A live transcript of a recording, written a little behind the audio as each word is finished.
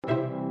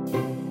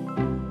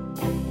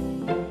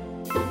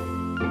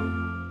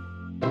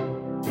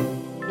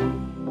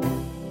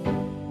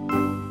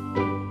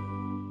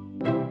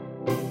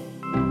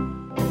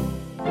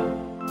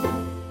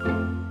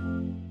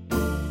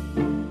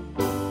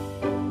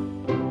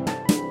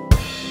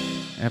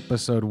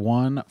Episode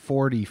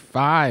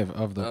 145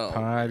 of the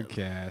podcast.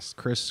 Man.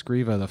 Chris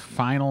Scriva, the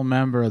final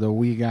member of the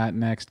We Got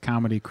Next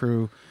comedy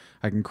crew.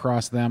 I can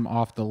cross them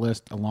off the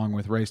list along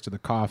with Race to the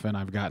Coffin.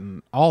 I've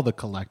gotten all the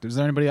collectives. Is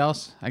there anybody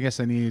else? I guess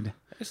I need...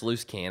 It's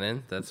Loose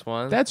Cannon. That's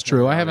one. That's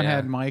true. I haven't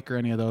had Mike or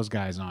any of those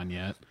guys on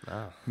yet. Oh.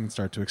 I can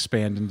start to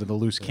expand into the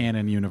Loose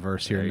Cannon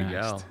universe here next.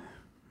 Go.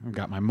 I've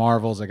got my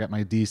Marvels. I got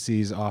my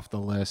DCs off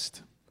the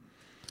list.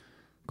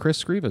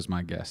 Chris Scriva's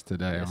my guest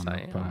today on the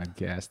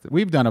podcast.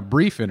 We've done a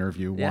brief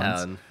interview once.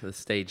 Yeah, on the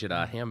stage at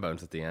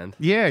Hambones at the end.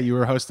 Yeah, you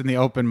were hosting the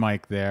open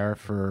mic there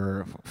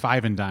for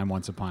Five and Dime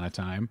once upon a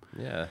time.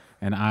 Yeah.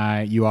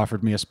 And you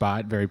offered me a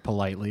spot very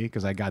politely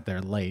because I got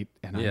there late.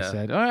 And I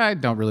said, I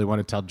don't really want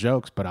to tell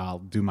jokes, but I'll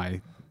do my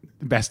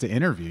best to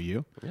interview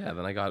you. Yeah,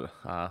 then I got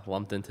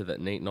lumped into the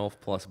Nate Nolf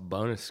plus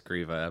bonus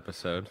Scriva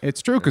episode.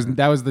 It's true, because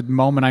that was the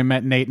moment I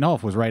met Nate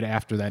Nolf, was right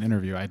after that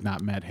interview. I had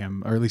not met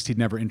him, or at least he'd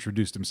never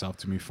introduced himself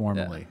to me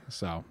formally. Yeah.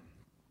 So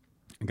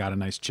I got a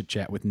nice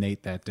chit-chat with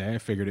Nate that day. I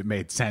figured it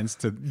made sense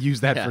to use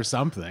that for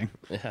something.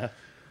 Yeah.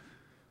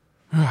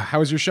 How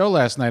was your show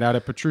last night out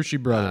at Petrucci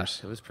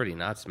Brothers? It was pretty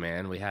nuts,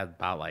 man. We had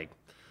about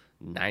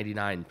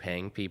 99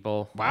 paying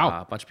people.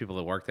 Wow. A bunch of people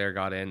that worked there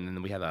got in, and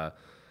then we had a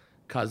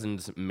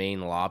cousin's Maine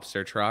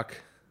lobster truck.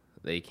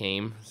 They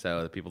came,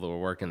 so the people that were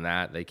working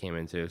that, they came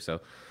in too.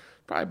 So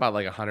probably about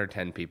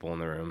 110 people in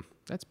the room.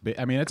 That's big.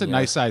 I mean, it's a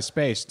nice size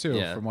space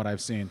too, from what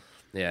I've seen.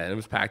 Yeah, and it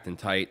was packed and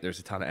tight. There's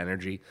a ton of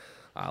energy.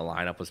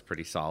 Lineup was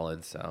pretty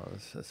solid, so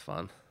it was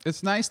fun.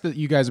 It's nice that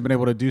you guys have been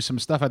able to do some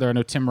stuff out there. I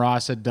know Tim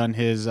Ross had done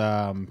his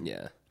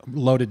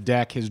Loaded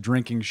Deck, his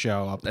drinking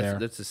show up there.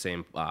 That's the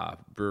same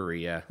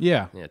brewery, yeah.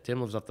 Yeah. Yeah,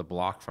 Tim lives up the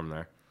block from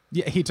there.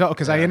 Yeah, he told,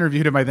 because I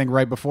interviewed him, I think,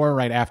 right before or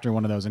right after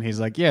one of those, and he's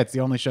like, yeah, it's the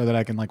only show that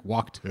I can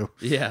walk to.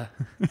 Yeah.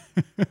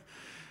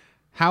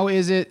 How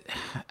is it?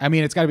 I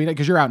mean, it's got to be,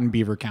 because you're out in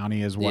Beaver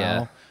County as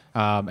well.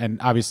 Yeah.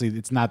 And obviously,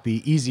 it's not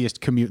the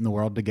easiest commute in the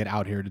world to get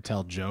out here to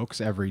tell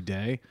jokes every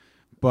day,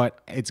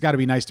 but it's got to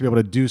be nice to be able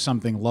to do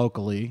something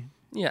locally.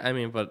 Yeah, I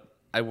mean, but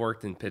I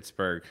worked in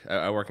Pittsburgh.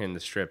 I work in the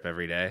Strip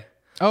every day.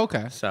 Oh,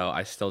 okay. So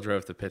I still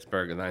drove to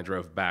Pittsburgh, and then I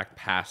drove back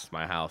past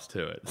my house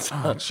to it. So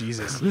oh,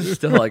 Jesus. It was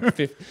still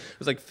it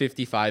was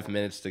 55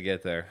 minutes to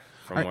get there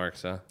from work.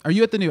 So are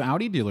you at the new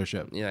Audi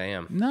dealership? Yeah, I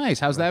am. Nice.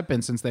 How's that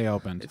been since they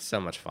opened? It's so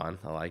much fun.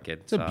 I like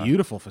it. It's a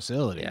beautiful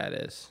facility. Yeah, it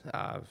is.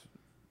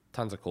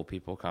 Tons of cool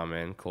people come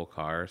in, cool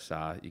cars.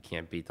 You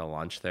can't beat the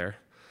lunch there.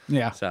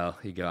 Yeah. So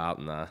you go out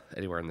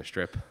anywhere in the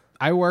Strip.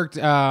 I worked,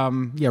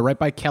 right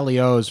by Kelly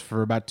O's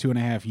for about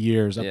 2.5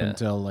 years up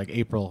until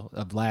April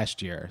of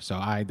last year. So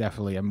I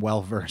definitely am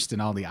well versed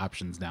in all the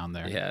options down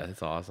there. Yeah,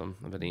 it's awesome.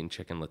 I've been eating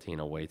chicken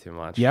Latino way too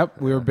much.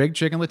 Yep, we were big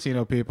chicken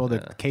Latino people. The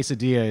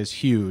quesadilla is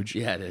huge.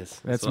 Yeah, it is.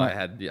 That's what I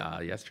had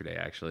yesterday,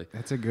 actually.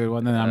 That's a good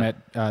one. Then I'm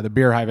at the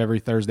Beer Hive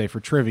every Thursday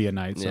for trivia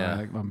night. So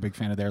I'm a big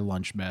fan of their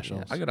lunch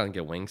specials. I go down and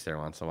get wings there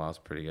once in a while. It's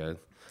pretty good.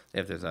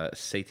 If there's a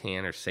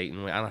Satan or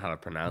Satan, I don't know how to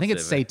pronounce it. I think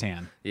it's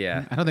Satan.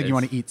 Yeah. I don't think you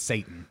want to eat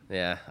Satan.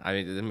 Yeah. I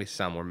mean, it makes it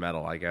sound more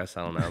metal, I guess.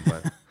 I don't know,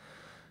 but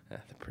they're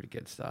pretty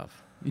good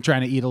stuff. You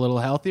trying to eat a little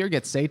healthier,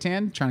 get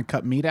Satan? Trying to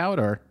cut meat out,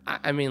 or?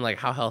 I mean,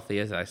 how healthy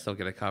is it? I still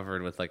get it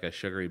covered with a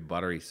sugary,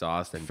 buttery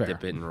sauce and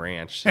dip it in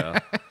ranch. So,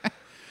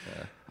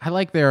 I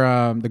like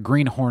their the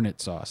Green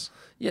Hornet sauce.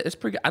 Yeah, it's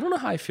pretty good. I don't know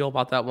how I feel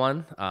about that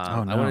one. No.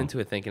 I went into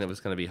it thinking it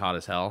was going to be hot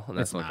as hell, and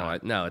that's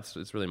not. No,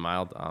 it's really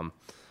mild.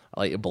 I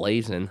like it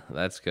blazing.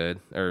 That's good.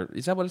 Or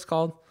is that what it's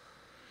called?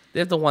 They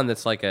have the one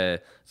that's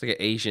it's an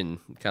Asian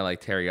kind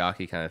of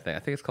teriyaki kind of thing. I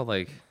think it's called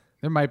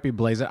There might be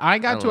blazing. I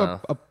got to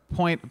a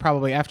point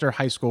probably after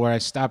high school where I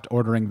stopped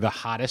ordering the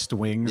hottest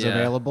wings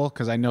available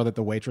because I know that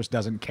the waitress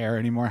doesn't care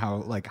anymore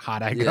how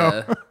hot I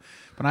go.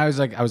 But I was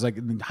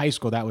in high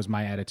school. That was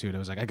my attitude. I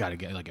was I got to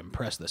get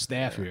impress the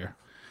staff here.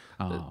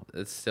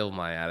 It's still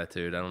my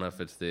attitude. I don't know if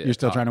it's you're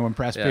still trying to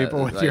impress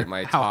people with your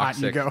my how hot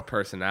you toxic go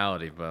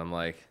personality, but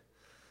I'm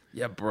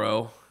yeah,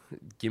 bro,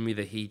 give me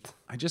the heat.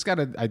 I was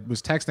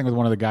texting with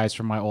one of the guys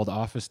from my old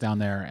office down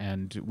there,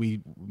 and we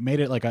made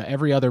it a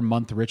every other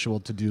month ritual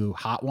to do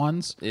hot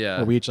ones. Yeah.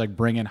 Where we each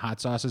bring in hot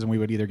sauces, and we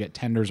would either get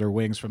tenders or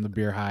wings from the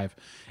Beer Hive,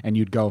 and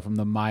you'd go from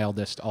the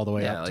mildest all the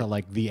way up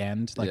to the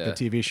end, the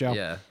TV show.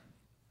 Yeah.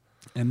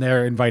 And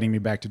they're inviting me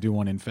back to do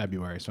one in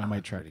February, so I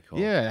might try. Pretty cool.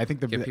 Yeah, I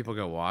think Can people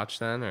go watch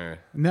then, or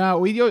no?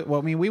 We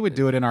would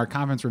do it in our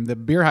conference room. The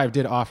Beer Hive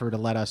did offer to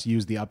let us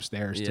use the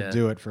upstairs to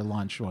do it for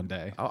lunch one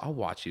day. I'll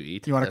watch you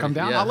eat. You want to come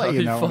down? Yeah, I'll let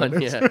you know.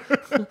 Fun, yeah.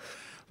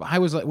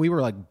 We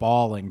were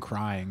bawling,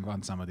 crying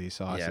on some of these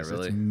sauces. Yeah,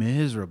 really. It's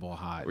miserable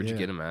hot. Where'd you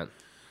get them at?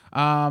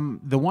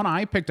 The one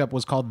I picked up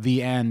was called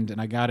The End, and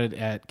I got it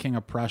at King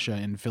of Prussia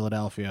in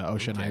Philadelphia.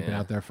 Ocean and I had been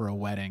out there for a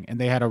wedding, and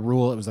they had a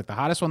rule. It was the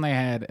hottest one they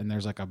had, and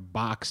there's a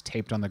box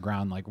taped on the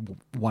ground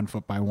 1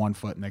 foot by 1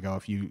 foot, and they go,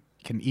 if you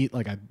can eat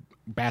a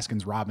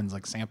Baskin's Robbins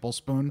sample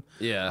spoon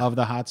of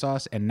the hot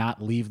sauce and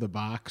not leave the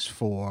box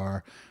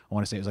for, I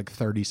want to say it was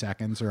 30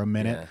 seconds or a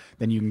minute,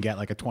 then you can get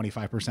a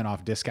 25%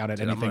 off discount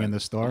at anything in the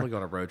store. I'm going to go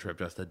on a road trip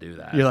just to do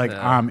that. You're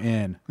I'm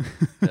in.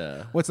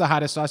 What's the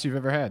hottest sauce you've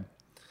ever had?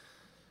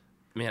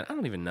 Man, I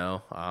don't even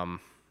know.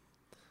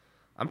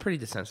 I'm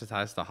pretty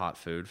desensitized to hot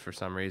food for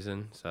some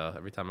reason. So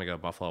every time I go to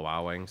Buffalo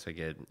Wild Wings, I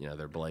get,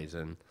 they're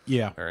blazing.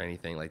 Yeah. Or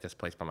anything like this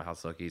place by my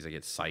house, Loki's, I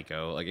get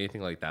Psycho. Like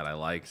anything like that I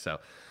like. So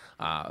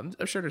I'm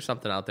sure there's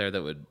something out there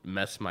that would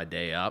mess my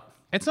day up.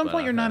 At some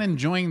point, you're not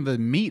enjoying the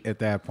meat at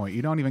that point.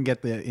 You don't even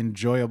get the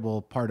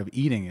enjoyable part of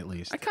eating, at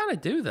least. I kind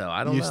of do, though.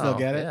 I don't know. You still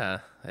get it? Yeah.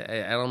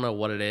 I don't know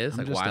what it is,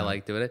 like why I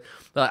like doing it.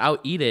 But I'll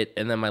eat it,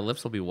 and then my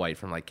lips will be white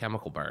from, like,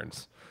 chemical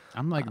burns.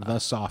 I'm like the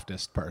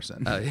softest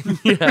person.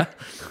 Yeah.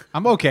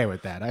 I'm okay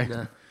with that.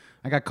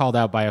 I got called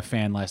out by a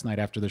fan last night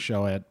after the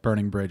show at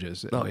Burning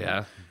Bridges. Oh,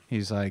 yeah?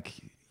 He's like,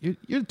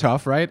 you're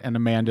tough, right? And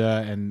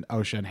Amanda and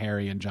Osha and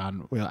Harry and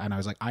John, and I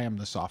was like, I am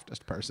the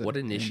softest person. What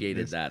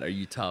initiated that? Are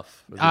you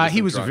tough?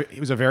 He was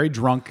a very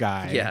drunk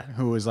guy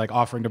who was like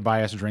offering to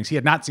buy us drinks. He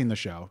had not seen the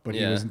show, but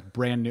he was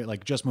brand new,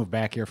 like just moved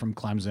back here from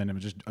Clemson, and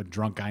was just a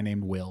drunk guy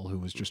named Will who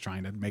was just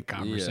trying to make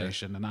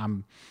conversation. And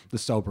I'm the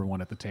sober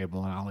one at the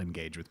table, and I'll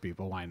engage with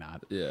people. Why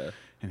not? Yeah.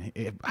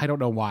 And I don't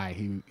know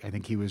why. I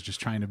think he was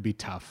just trying to be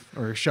tough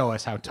or show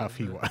us how tough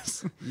he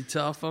was. You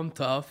tough? I'm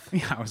tough.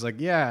 Yeah, I was like,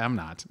 yeah, I'm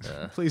not.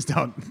 Please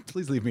don't.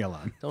 Please leave me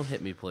alone. Don't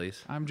hit me,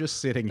 please. I'm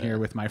just sitting here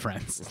with my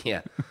friends.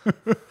 Yeah.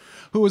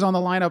 Who was on the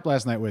lineup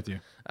last night with you?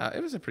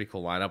 It was a pretty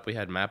cool lineup. We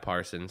had Matt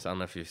Parsons. I don't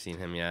know if you've seen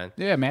him yet.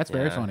 Yeah, Matt's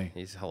very funny.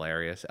 He's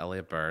hilarious.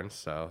 Elliot Burns.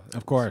 So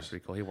of course,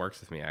 pretty cool. He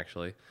works with me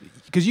actually.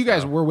 Because you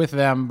guys were with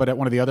them, but at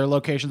one of the other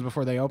locations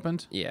before they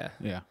opened. Yeah.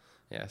 Yeah.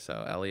 Yeah,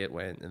 so Elliot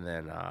went, and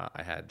then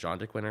I had John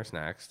Dick Winters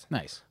next.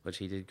 Nice. Which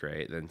he did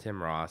great. Then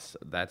Tim Ross,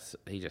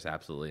 he just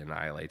absolutely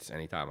annihilates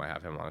anytime I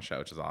have him on a show,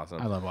 which is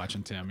awesome. I love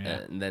watching Tim, yeah.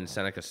 And then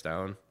Seneca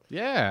Stone.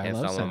 Yeah, I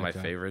love Seneca. One of my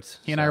Seneca. favorites.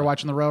 He and I are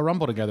watching the Royal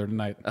Rumble together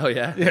tonight. Oh,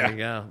 yeah? There you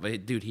go.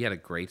 But, dude, he had a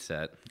great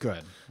set.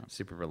 Good.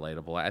 Super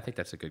relatable. I think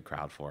that's a good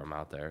crowd for him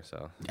out there.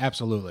 So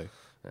absolutely.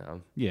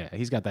 Yeah,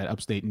 he's got that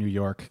upstate New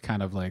York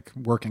kind of like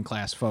working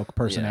class folk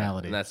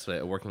personality. And that's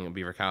working in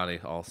Beaver County,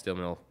 all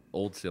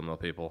old steel mill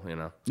people,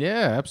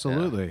 Yeah,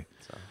 absolutely.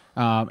 Yeah,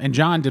 so. And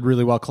John did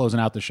really well closing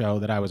out the show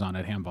that I was on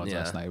at Hambones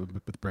last night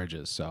with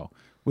Bridges. So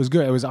it was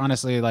good. It was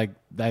honestly like,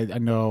 I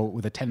know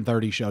with a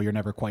 10:30 show, you're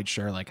never quite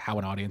sure like how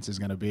an audience is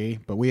going to be.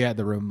 But we had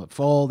the room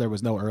full. There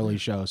was no early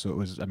show. So it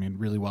was,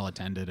 really well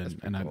attended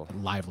and cool. A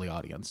lively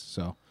audience.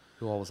 So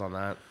who all was on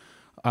that?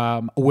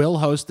 Will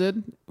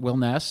hosted, Will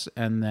Ness,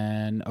 and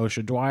then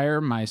Osha Dwyer,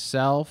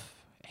 myself,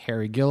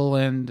 Harry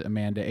Gilliland,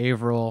 Amanda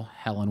Averill,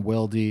 Helen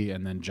Wilde,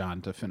 and then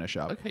John to finish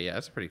up. Okay, yeah,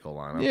 that's a pretty cool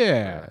lineup.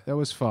 Yeah, that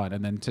was fun.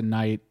 And then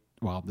tonight,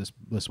 well,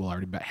 this will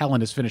already be.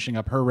 Helen is finishing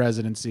up her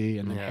residency,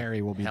 and then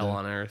Harry will be Hell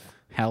on Earth.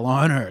 Hell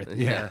on Earth,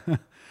 yeah.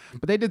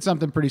 But they did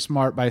something pretty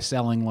smart by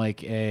selling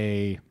like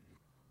a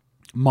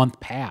month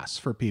pass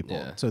for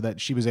people, so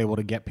that she was able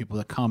to get people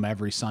to come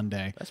every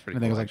Sunday. That's pretty I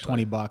think cool, it was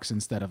like $20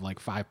 instead of like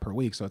 $5 per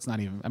week. So it's not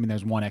even. I mean,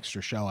 there's one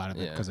extra show out of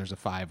it because there's a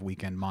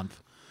 5-weekend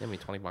month. I mean,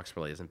 $20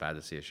 really isn't bad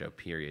to see a show,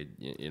 period.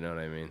 You know what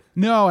I mean?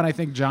 No, and I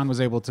think John was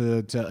able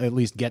to at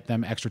least get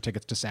them extra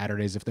tickets to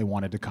Saturdays if they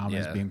wanted to come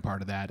as being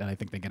part of that. And I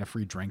think they get a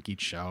free drink each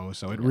show.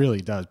 So it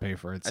really does pay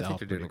for itself. I think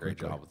they're doing a great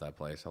job with that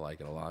place. I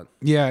like it a lot.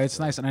 Yeah, it's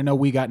nice. And I know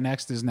We Got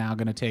Next is now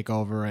going to take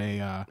over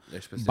a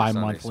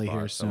bi-monthly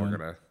here soon.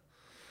 So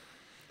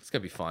it's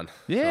going to be fun.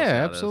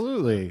 Yeah,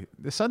 absolutely.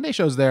 The Sunday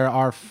shows there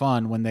are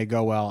fun when they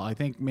go well. I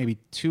think maybe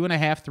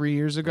 2.5-3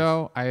 years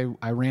ago,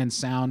 I ran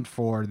sound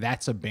for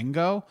That's a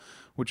Bingo,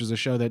 which is a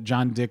show that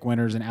John Dick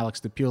Winters and Alex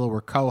DePula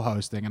were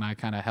co-hosting, and I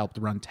kind of helped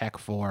run tech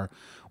for,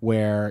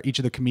 where each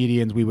of the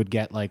comedians, we would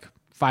get like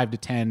 5 to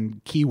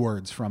 10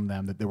 keywords from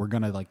them that they were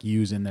going to like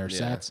use in their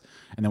sets,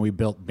 and then we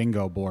built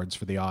bingo boards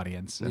for the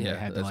audience, and they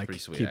had to like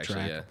keep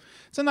track. Yeah.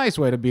 It's a nice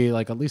way to be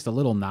like at least a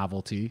little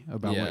novelty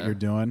about what you're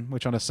doing,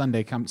 which on a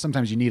Sunday,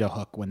 sometimes you need a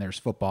hook when there's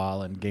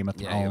football and Game of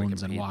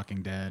Thrones and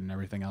Walking Dead and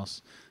everything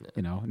else.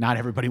 Not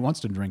everybody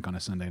wants to drink on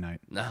a Sunday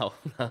night. No.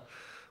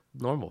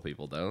 Normal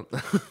people don't.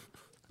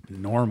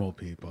 Normal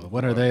people.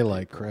 What are they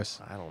like, Chris?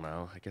 I don't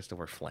know. I guess they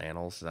wear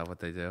flannels. Is that what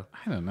they do?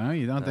 I don't know.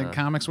 You don't think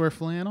comics wear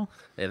flannel?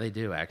 Yeah, they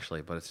do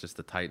actually, but it's just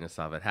the tightness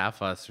of it.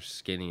 Half us are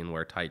skinny and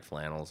wear tight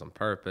flannels on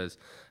purpose.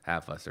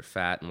 Half us are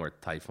fat and wear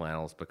tight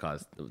flannels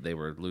because they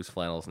were loose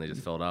flannels and they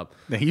just filled up.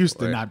 They used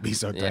to not be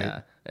so tight.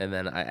 Yeah, and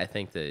then I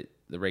think that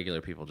the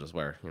regular people just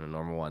wear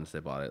normal ones. They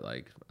bought it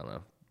like, I don't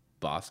know,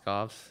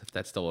 Boscov's, if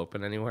that's still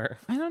open anywhere.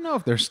 I don't know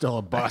if there's still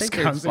a Boscov's I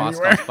think there's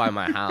anywhere. Boscov's by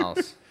my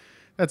house.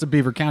 That's a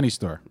Beaver County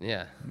store.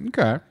 Yeah.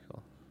 Okay.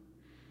 Cool.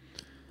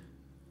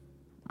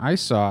 I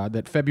saw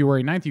that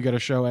February 9th you got a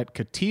show at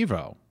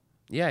Cativo.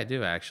 Yeah, I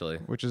do actually.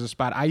 Which is a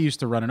spot I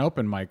used to run an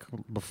open mic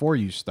before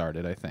you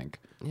started, I think.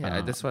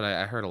 Yeah, that's what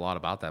I heard a lot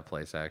about that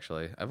place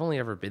actually. I've only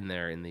ever been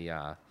there in the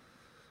I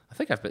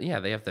think I've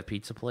been, they have the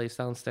pizza place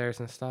downstairs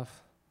and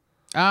stuff.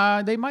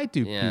 They might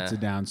do pizza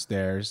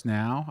downstairs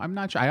now. I'm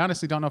not sure. I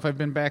honestly don't know if I've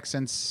been back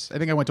since. I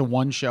think I went to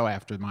one show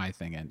after my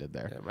thing ended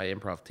there. Yeah, my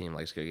improv team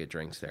likes to go get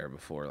drinks there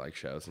before like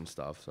shows and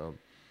stuff. So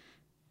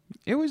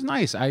it was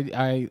nice.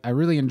 I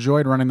really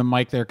enjoyed running the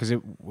mic there because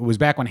it was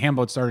back when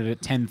Hamboat started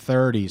at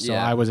 10:30. So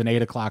I was an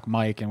 8 o'clock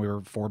mic and we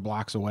were 4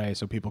 blocks away,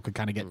 so people could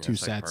kind of get 2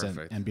 sets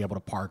and be able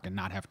to park and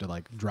not have to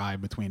like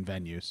drive between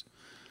venues.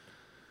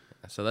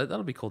 So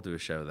that'll be cool to do a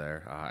show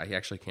there. I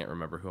actually can't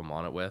remember who I'm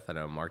on it with. I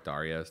know Mark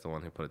Dario is the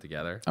one who put it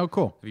together. Oh,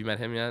 cool. Have you met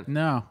him yet?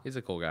 No. He's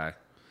a cool guy.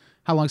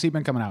 How long's he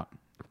been coming out?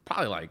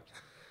 Probably like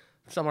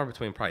somewhere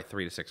between probably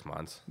 3 to 6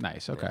 months.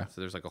 Nice. Okay. Yeah,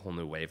 so there's like a whole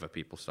new wave of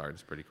people starting.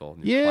 It's pretty cool.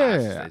 New Yeah.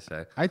 classes, they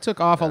say. I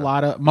took off a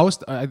lot of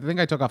I think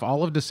I took off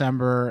all of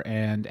December,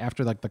 and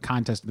after like the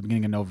contest at the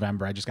beginning of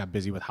November, I just got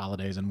busy with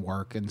holidays and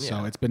work, and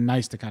so it's been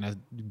nice to kind of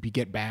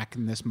get back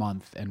in this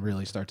month and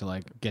really start to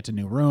like get to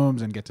new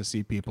rooms and get to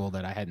see people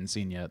that I hadn't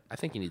seen yet. I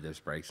think you need those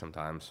breaks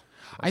sometimes.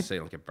 I say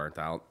you don't get burnt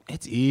out.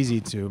 It's easy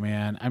to,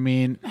 man. I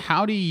mean,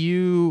 how do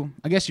you?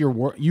 I guess you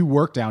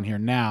work down here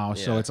now,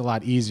 so it's a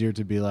lot easier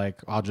to be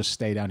like, I'll just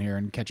stay down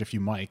here and catch a few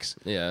mics.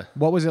 Yeah.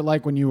 What was it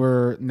like when you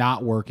were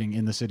not working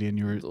in the city and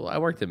you were? Well, I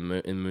worked in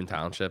Moon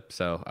Township,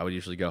 so I would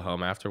usually go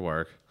home after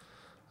work,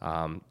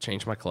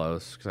 change my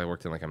clothes because I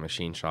worked in like a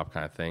machine shop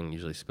kind of thing.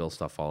 Usually spill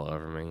stuff all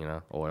over me,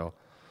 oil.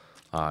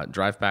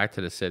 Drive back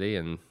to the city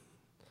and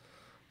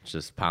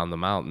just pound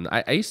them out. And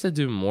I used to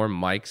do more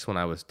mics when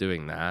I was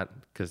doing that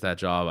because that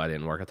job I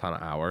didn't work a ton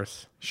of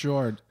hours.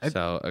 Sure.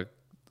 So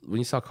when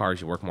you sell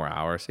cars, you work more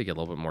hours, so you get a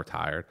little bit more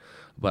tired.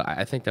 But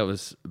I think that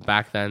was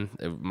back then.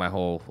 My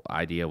whole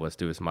idea was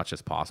do as much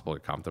as possible,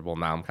 get comfortable.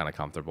 Now I'm kind of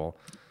comfortable.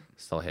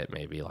 Still hit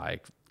maybe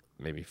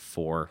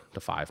 4 to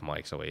 5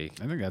 mics a week.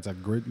 I think that's a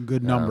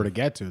good number to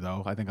get to,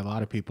 though. I think a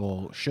lot of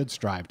people should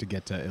strive to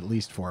get to at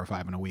least 4 or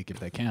 5 in a week if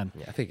they can.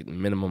 Yeah, I think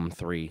minimum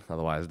 3.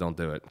 Otherwise, don't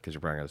do it because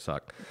you're probably gonna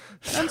suck.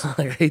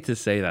 I hate to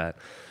say that,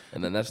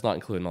 and then that's not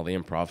including all the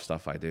improv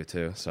stuff I do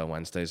too. So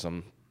Wednesdays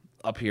I'm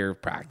up here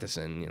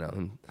practicing,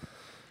 and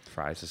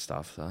Fridays and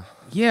stuff. So.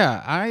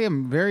 Yeah, I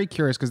am very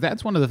curious because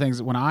that's one of the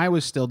things when I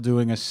was still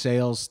doing a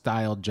sales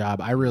style job,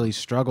 I really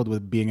struggled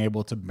with being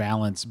able to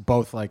balance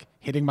both like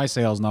hitting my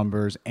sales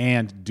numbers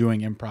and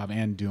doing improv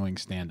and doing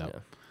stand up. Yeah.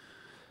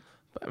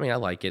 But, I mean, I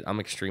like it. I'm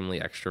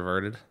extremely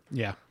extroverted.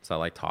 Yeah. So I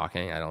like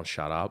talking. I don't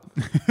shut up.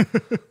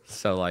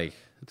 So like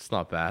it's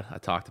not bad. I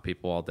talk to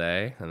people all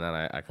day, and then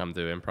I come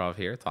do improv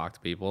here, talk to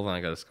people, then I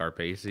go to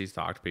Scarpacey's,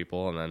 talk to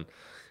people, and then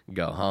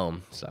go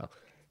home. So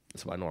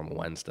it's my normal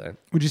Wednesday.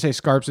 Would you say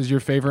Scarps is your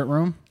favorite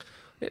room?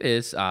 It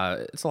is.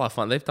 It's a lot of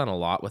fun. They've done a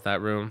lot with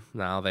that room.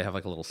 Now they have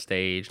like a little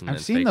stage. And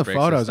I've seen the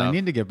photos. I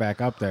need to get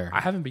back up there.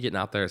 I haven't been getting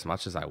out there as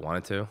much as I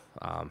wanted to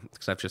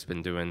because I've just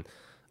been doing.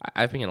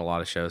 I've been getting a lot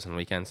of shows on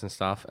weekends and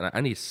stuff, and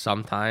I need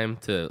some time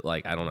to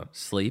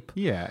sleep.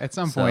 Yeah, at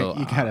some point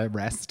you gotta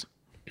rest.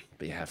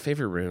 But yeah,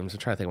 favorite rooms. I'm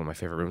trying to think what my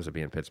favorite rooms would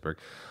be in Pittsburgh.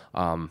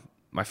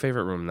 My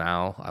favorite room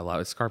now, I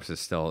love it. Scarps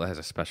is still, it has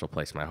a special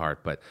place in my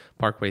heart, but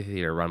Parkway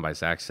Theater run by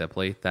Zach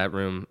Sipley, that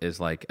room is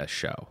like a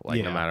show.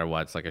 No matter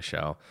what, it's like a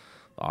show.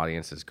 The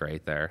audience is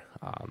great there.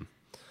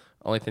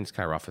 Only thing's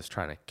kind of rough is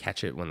trying to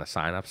catch it when the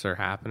signups are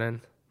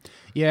happening.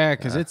 Yeah,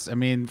 because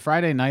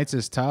Friday nights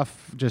is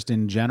tough just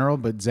in general,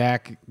 but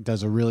Zach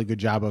does a really good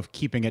job of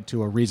keeping it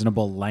to a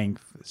reasonable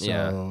length.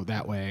 So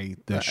that way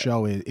the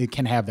show, it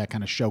can have that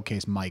kind of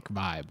showcase mic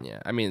vibe.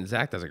 Yeah, I mean,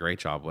 Zach does a great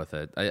job with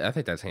it. I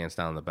think that's hands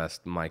down the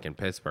best mic in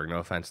Pittsburgh. No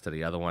offense to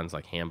the other ones,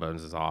 like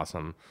Hambones is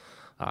awesome.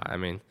 I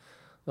mean,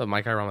 the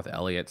mic I run with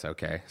Elliot's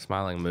okay.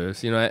 Smiling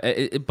Moose,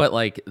 but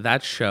like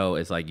that show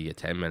is like you get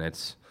 10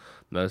 minutes.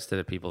 Most of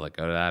the people that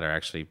go to that are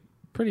actually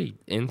pretty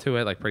into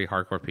it, like pretty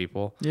hardcore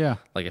people. Yeah.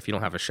 Like if you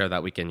don't have a show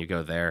that weekend, you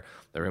go there.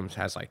 The room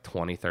has like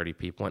 20, 30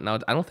 people. Now,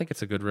 I don't think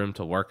it's a good room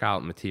to work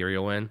out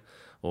material in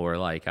or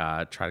like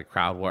try to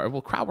crowd work.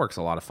 Well, crowd work's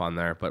a lot of fun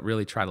there, but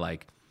really try to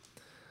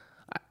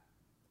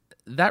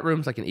that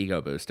room's like an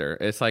ego booster.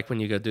 It's like when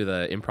you go do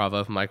the improv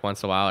open mic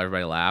once in a while,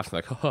 everybody laughs.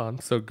 Like, oh, I'm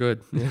so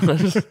good.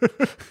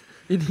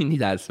 You need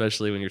that,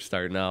 especially when you're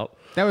starting out.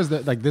 That was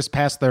this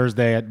past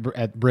Thursday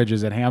at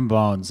Bridges at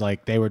Hambones.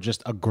 Like they were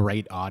just a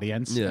great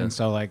audience, and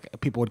so like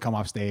people would come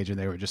off stage and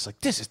they were just like,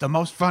 "This is the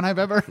most fun I've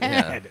ever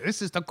had.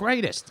 This is the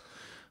greatest."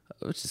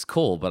 Which is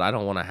cool, but I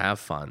don't want to have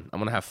fun. I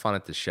want to have fun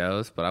at the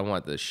shows, but I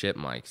want the shit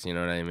mics. You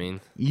know what I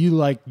mean? You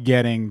like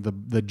getting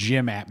the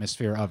gym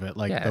atmosphere of it,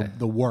 like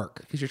the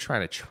work, because you're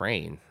trying to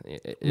train,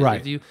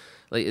 right?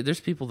 There's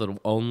people that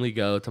only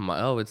go to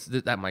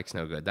that mic's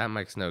no good. That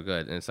mic's no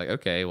good, and it's like,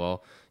 okay,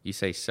 well, you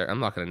say, sir, I'm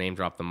not going to name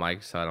drop the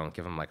mic, so I don't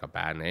give them like a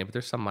bad name. But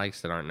there's some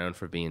mics that aren't known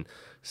for being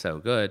so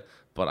good,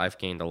 but I've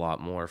gained a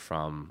lot more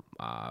from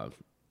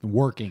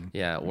working.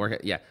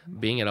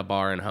 Being at a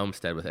bar in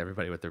Homestead with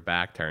everybody with their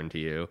back turned to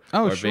you,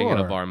 being at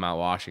a bar in Mount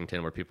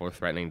Washington where people are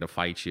threatening to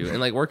fight you, and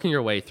like working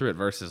your way through it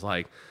versus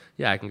like,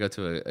 I can go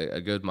to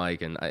a good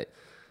mic, and I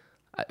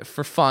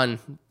for fun,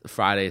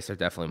 Fridays are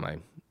definitely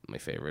my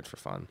favorite for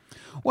fun.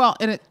 Well,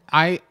 and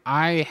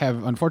I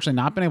have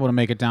unfortunately not been able to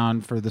make it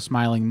down for the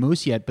Smiling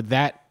Moose yet, but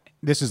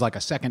this is like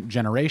a second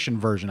generation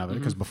version of it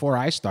because before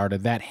I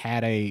started, that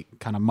had a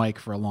kind of mic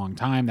for a long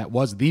time. That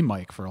was the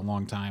mic for a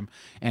long time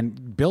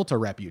and built a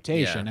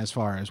reputation as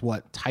far as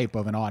what type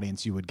of an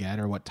audience you would get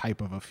or what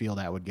type of a feel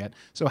that would get.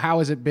 So how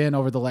has it been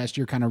over the last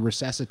year kind of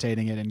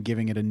resuscitating it and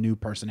giving it a new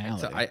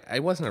personality? So I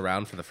wasn't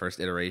around for the first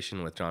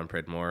iteration with John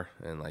Pridmore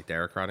and like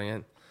Derek running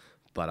it,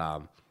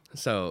 but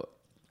so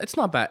It's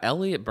not bad.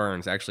 Elliot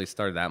Burns actually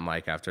started that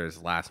mic after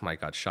his last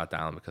mic got shut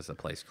down because the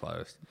place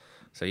closed.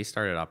 So he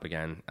started up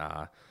again.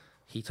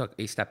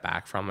 He stepped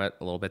back from it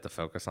a little bit to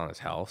focus on his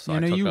health. So I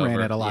know you over.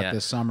 ran it a lot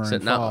this summer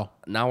and fall.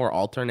 Now we're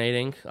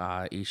alternating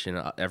each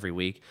and every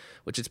week,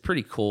 which is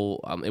pretty cool.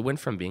 It went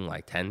from being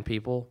like 10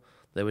 people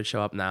that would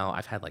show up. Now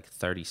I've had like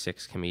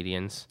 36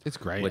 comedians. It's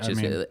great. Which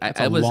it's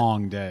a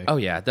long day. Oh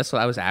yeah, that's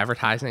what I was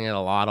advertising it a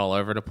lot all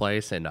over the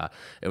place, and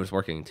it was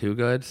working too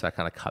good, so I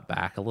kind of cut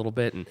back a little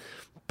bit.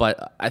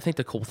 But I think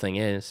the cool thing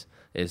is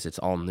it's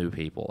all new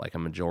people, like a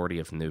majority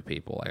of new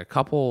people, like a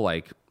couple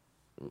like.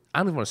 I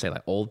don't even want to say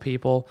like old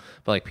people,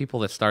 but like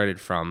people that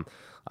started from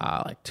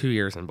like 2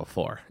 years and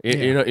before.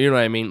 You know what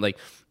I mean? Like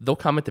they'll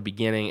come at the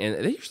beginning,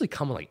 and they usually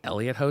come when like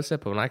Elliot hosts it.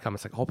 But when I come,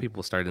 it's like all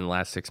people started in the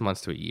last 6 months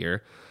to a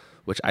year,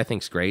 which I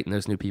think is great. And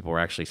those new people are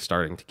actually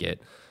starting to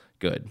get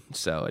good.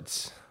 So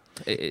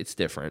it's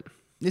different.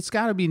 It's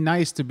got to be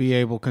nice to be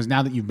able, because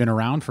now that you've been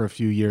around for a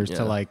few years,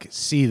 to like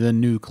see the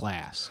new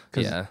class.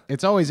 Because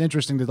it's always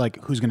interesting to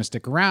like who's going to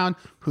stick around,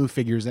 who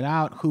figures it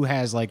out, who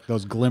has like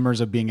those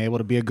glimmers of being able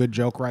to be a good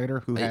joke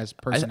writer, who has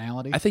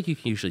personality. I think you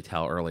can usually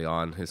tell early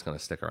on who's going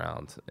to stick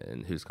around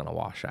and who's going to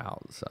wash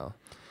out. So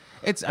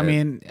I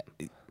mean,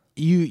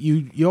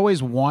 you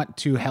always want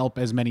to help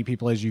as many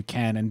people as you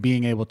can, and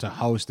being able to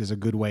host is a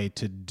good way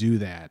to do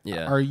that.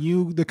 Yeah. Are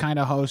you the kind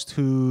of host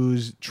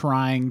who's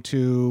trying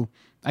to?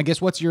 I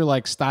guess what's your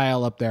like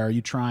style up there? Are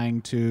you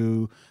trying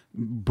to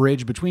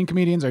bridge between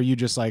comedians? Or are you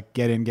just like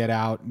get in, get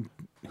out?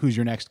 Who's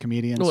your next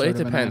comedian? Well, it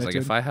depends. Like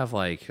if I have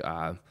like,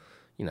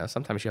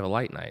 sometimes you have a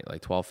light night,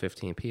 like 12,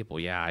 15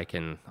 people. Yeah,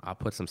 I'll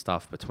put some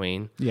stuff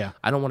between. Yeah.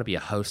 I don't want to be a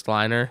host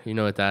liner. You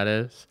know what that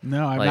is?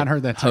 No, I've not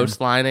heard that term.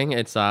 Host lining.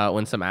 It's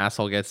when some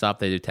asshole gets up,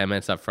 they do 10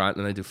 minutes up front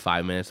and they do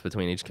 5 minutes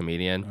between each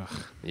comedian. Ugh.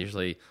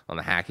 Usually on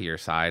the hackier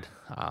side,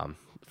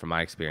 from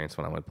my experience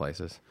when I went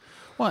places.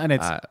 Well, and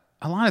it's...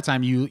 a lot of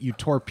time you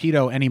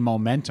torpedo any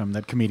momentum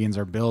that comedians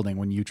are building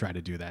when you try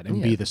to do that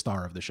and be the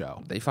star of the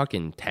show. They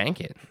fucking tank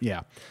it.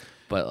 Yeah.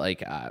 But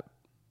like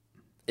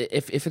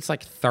if it's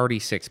like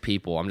 36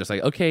 people, I'm just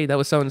like, okay, that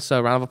was so-and-so.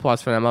 Round of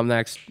applause for them. Up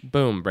next.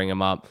 Boom, bring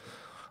them up.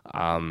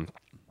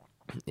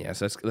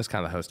 So that's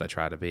kind of the host I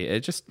try to be.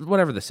 It just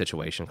whatever the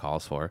situation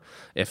calls for.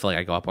 If like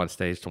I go up on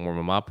stage to warm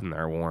them up and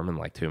they're warm in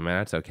like 2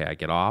 minutes, okay, I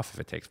get off.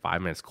 If it takes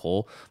 5 minutes,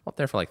 cool. I'm up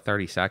there for like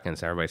 30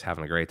 seconds. Everybody's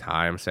having a great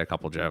time. Say a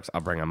couple jokes.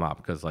 I'll bring them up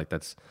because like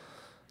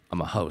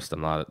I'm a host. I'm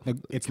not.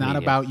 It's not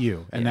about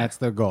you, and that's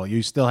the goal.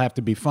 You still have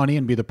to be funny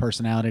and be the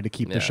personality to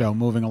keep the show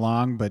moving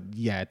along. But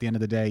at the end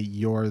of the day,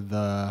 you're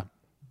the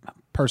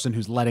person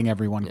who's letting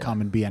everyone come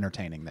and be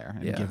entertaining there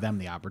and give them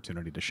the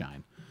opportunity to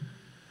shine.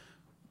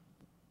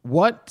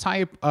 What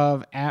type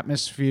of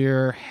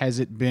atmosphere has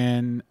it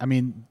been? I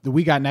mean, the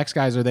We Got Next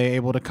guys, are they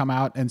able to come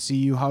out and see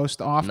you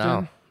host often?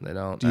 No, they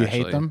don't. Do you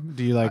hate them?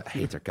 Do you like? I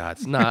hate their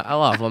guts. No, I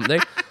love them.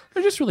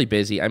 They're just really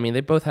busy. I mean,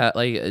 they both have,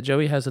 like,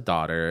 Joey has a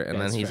daughter, and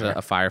then he's a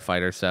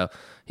firefighter, so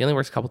he only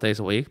works a couple days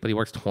a week, but he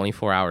works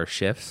 24-hour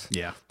shifts.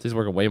 Yeah. So he's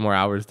working way more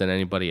hours than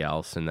anybody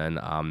else. And then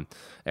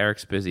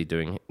Eric's busy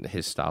doing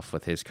his stuff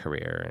with his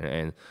career,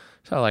 and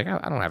so, like,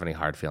 I don't have any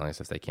hard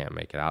feelings if they can't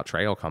make it out.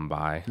 Trey will come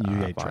by. You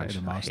hate Trey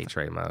the most. I hate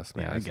Trey the most.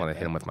 Man, I just want to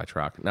hit him with my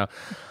truck. No,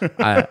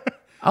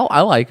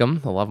 I like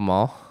them. I love them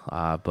all.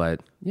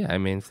 But, yeah, I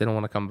mean, if they don't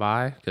want to come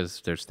by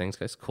because there's things,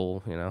 it's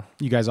cool, you know.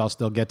 You guys all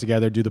still get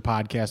together, do the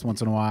podcast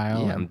once in a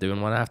while? Yeah, I'm doing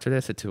one after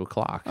this at 2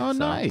 o'clock. Oh,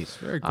 nice.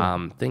 Very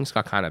cool. Things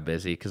got kind of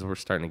busy because we're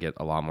starting to get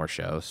a lot more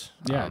shows.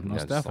 Yeah,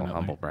 most definitely.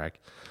 Humble brag.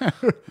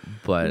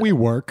 But we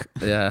work.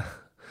 Yeah.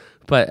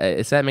 But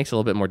that makes it a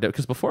little bit more difficult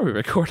because before we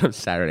record on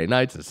Saturday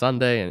nights and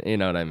Sunday, and you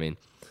know what I mean.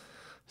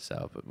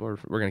 So, but we're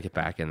gonna get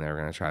back in there. We're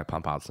gonna try to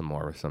pump out some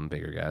more with some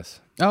bigger guests.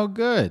 Oh,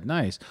 good,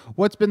 nice.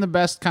 What's been the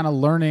best kind of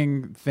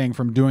learning thing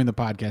from doing the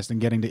podcast and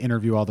getting to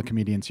interview all the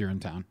comedians here in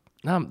town?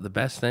 The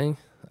best thing,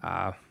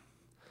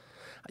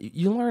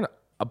 you learn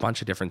a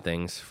bunch of different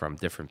things from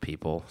different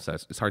people. So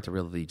it's hard to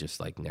really just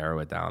like narrow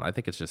it down. I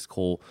think it's just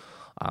cool,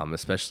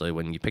 especially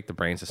when you pick the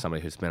brains of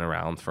somebody who's been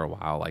around for a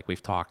while. Like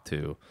we've talked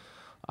to.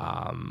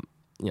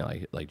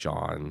 Like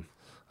John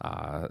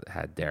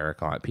had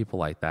Derek on, people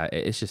like that.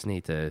 It's just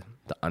neat to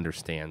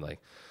understand like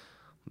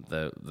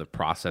the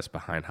process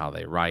behind how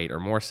they write, or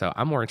more so,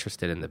 I'm more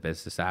interested in the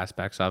business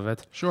aspects of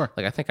it. Sure.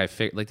 Like I think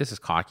like this is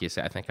cocky to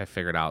say, I think I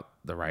figured out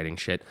the writing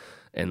shit,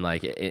 and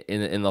like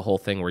in the whole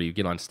thing where you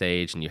get on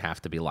stage and you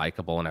have to be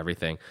likable and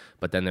everything,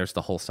 but then there's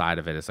the whole side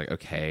of it. It's like,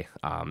 okay,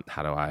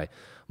 how do I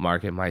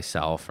market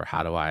myself, or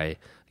how do I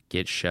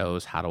get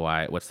shows?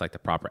 What's like the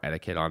proper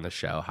etiquette on the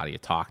show? How do you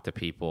talk to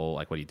people?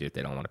 Like, what do you do if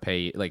they don't want to pay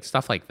you? Like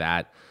stuff like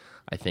that,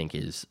 I think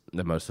is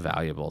the most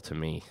valuable to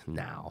me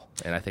now.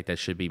 And I think that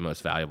should be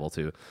most valuable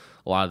to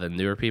a lot of the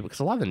newer people, because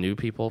a lot of the new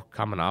people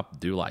coming up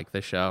do like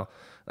the show.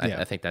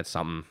 I think that's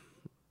something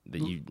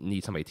that you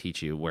need somebody to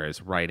teach you, whereas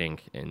writing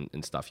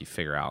and stuff you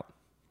figure out.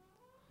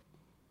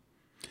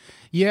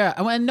 Yeah.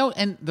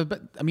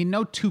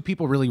 No two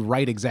people really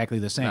write exactly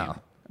the same. No.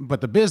 But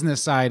the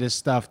business side is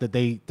stuff that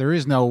there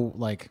is no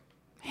like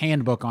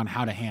handbook on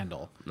how to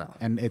handle. No.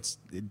 And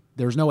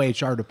there's no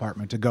HR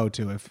department to go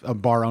to if a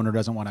bar owner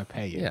doesn't want to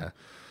pay you. Yeah.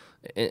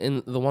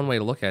 And the one way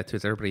to look at it too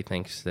is everybody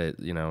thinks that,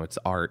 you know, it's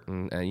art,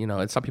 and you know,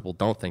 and some people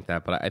don't think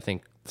that, but I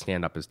think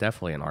stand up is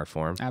definitely an art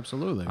form.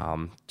 Absolutely.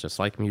 Just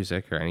like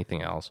music or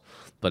anything else,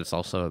 but it's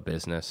also a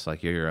business.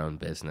 Like, you're your own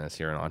business,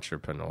 you're an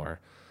entrepreneur.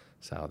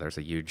 So there's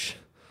a huge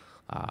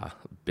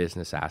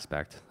business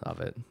aspect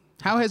of it.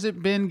 How has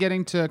it been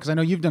getting to? Because I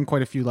know you've done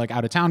quite a few like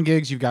out of town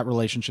gigs. You've got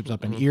relationships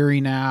up in Erie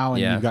now,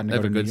 and you've gotten to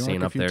go to New York a good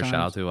scene up there. times.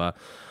 Shout out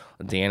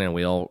to Dan and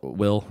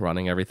Will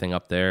running everything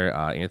up there.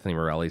 Anthony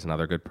Morelli's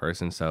another good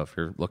person. So if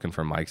you're looking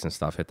for mics and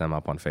stuff, hit them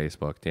up on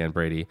Facebook. Dan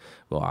Brady,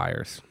 Will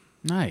Ayers.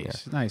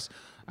 Nice, nice.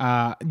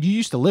 You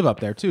used to live up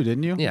there too,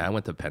 didn't you? Yeah, I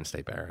went to Penn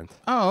State Barron.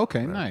 Oh,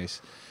 okay,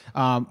 nice.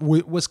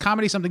 Was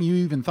comedy something you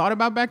even thought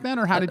about back then,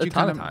 or how did you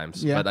kind of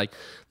times? Yeah. But like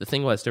the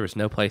thing was, there was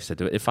no place to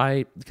do it.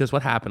 Because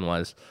what happened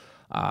was,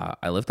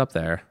 I lived up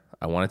there.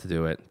 I wanted to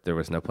do it. There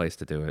was no place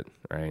to do it.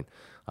 Right.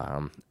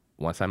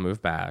 Once I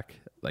moved back,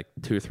 like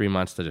 2 or 3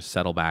 months to just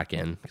settle back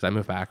in, because I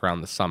moved back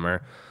around the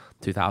summer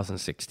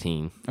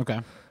 2016. Okay.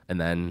 And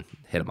then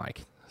hit a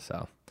mic.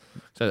 So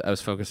I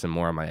was focusing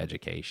more on my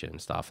education and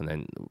stuff. And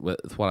then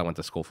with what I went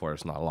to school for,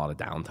 there's not a lot of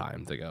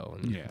downtime to go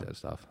and do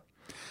stuff.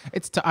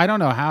 I don't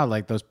know how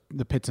like the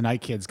Pit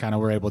Tonight kids kind of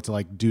were able to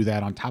like do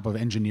that on top of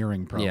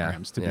engineering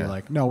programs to be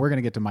like, no, we're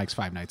gonna get to mics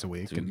 5 nights a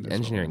week. Dude, and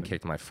engineering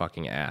kicked my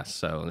fucking ass.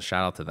 So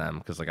shout out to them,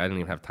 because like I didn't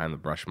even have time to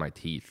brush my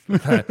teeth.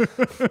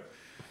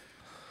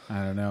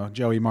 I don't know.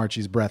 Joey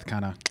Marchie's breath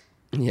kind of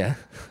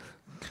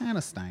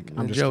stank.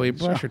 Joey,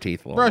 brush your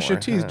teeth a little Brush more.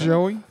 your teeth,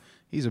 Joey.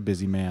 He's a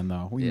busy man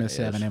though. We miss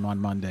having him on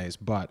Mondays,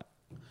 but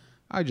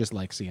I just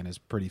like seeing his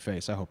pretty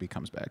face. I hope he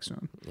comes back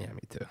soon. Yeah,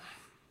 me too.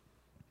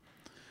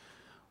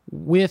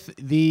 With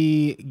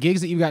the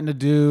gigs that you've gotten to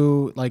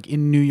do, like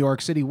in New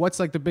York City, what's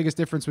like the biggest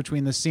difference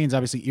between the scenes?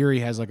 Obviously, Erie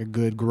has like a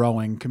good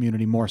growing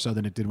community, more so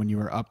than it did when you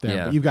were up there.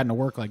 Yeah. But you've gotten to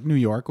work like New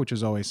York, which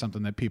is always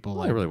something that people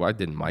like. I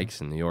did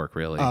mics in New York,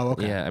 really. Oh,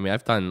 okay. Yeah, I mean,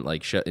 I've done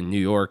like in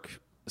New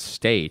York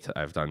State.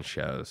 I've done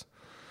shows.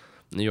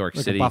 New York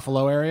Like City, the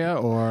Buffalo area,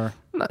 or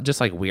not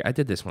just like weird. I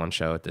did this one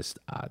show at this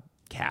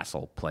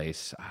castle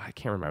place. I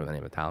can't remember the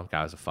name of the town.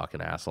 Guy was a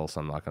fucking asshole,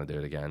 so I'm not going to do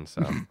it again.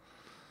 So,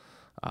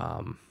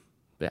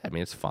 yeah, I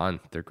mean, it's fun.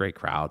 They're great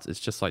crowds. It's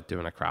just like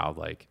doing a crowd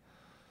like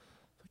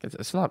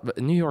it's not.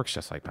 New York's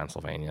just like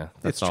Pennsylvania.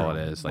 That's all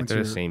it is. Like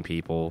they're the same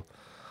people,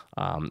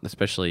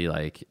 especially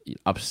like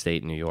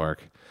upstate New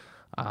York.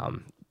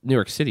 New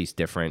York City's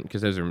different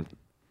because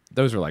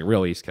those are like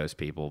real East Coast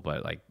people,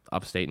 but like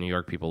upstate New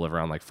York people live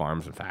around like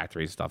farms and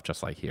factories and stuff,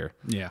 just like here.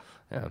 Yeah.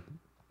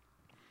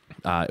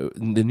 The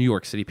New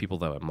York City people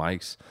though at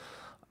mics,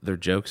 their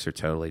jokes are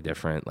totally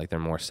different. Like they're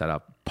more set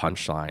up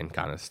punchline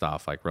kind of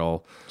stuff, like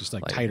real, just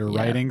like tighter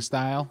writing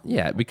style.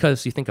 Yeah,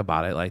 because you think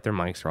about it, like their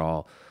mics are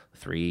all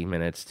 3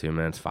 minutes, 2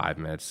 minutes, 5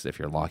 minutes. If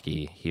you're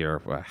lucky,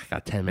 here I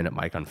got a 10-minute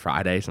mic on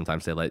Friday.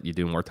 Sometimes they let you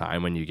do more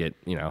time when you get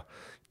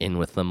in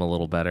with them a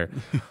little better.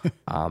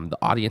 The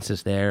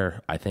audiences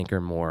there, I think,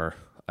 are more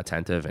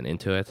attentive and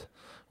into it.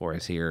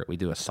 Whereas here, we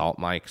do assault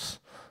mics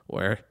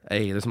where,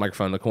 hey, there's a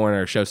microphone in the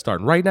corner, show's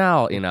starting right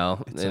now,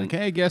 It's like,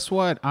 hey, guess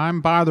what? I'm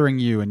bothering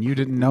you, and you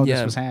didn't know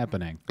this was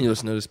happening. You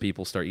just notice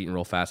people start eating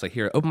real fast. Like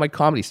here, open mic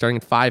comedy starting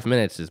in 5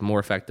 minutes is more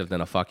effective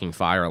than a fucking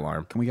fire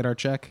alarm. Can we get our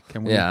check?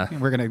 Can we? Yeah.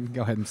 We're going to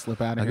go ahead and slip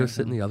out of here. Go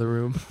sit in the other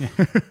room.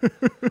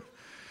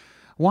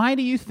 Why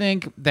do you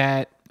think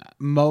that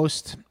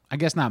I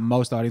guess not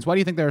most audience, why do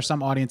you think there are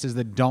some audiences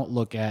that don't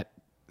look at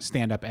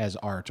stand-up as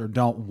art or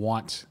don't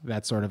want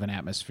that sort of an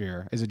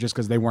atmosphere? Is it just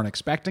because they weren't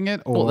expecting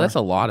it? Or? Well, that's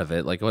a lot of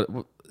it. Like, what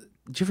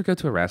did you ever go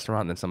to a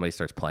restaurant and then somebody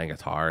starts playing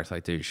guitar? It's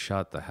like, dude,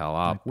 shut the hell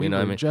up. Like, we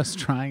were just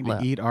trying to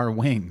eat our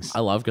wings.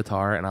 I love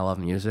guitar and I love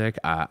music.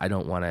 I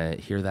don't want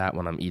to hear that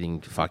when I'm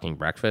eating fucking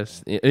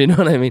breakfast. You know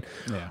what I mean?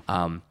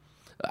 Yeah.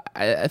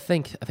 I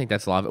think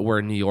that's a lot of it. Where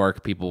in New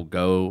York, people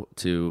go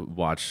to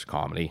watch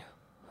comedy.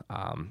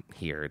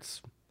 Here,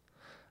 it's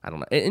I don't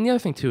know. And the other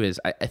thing too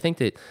is I think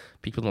that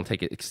people don't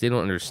take it because they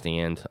don't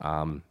understand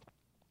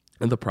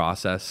the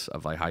process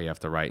of like how you have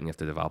to write and you have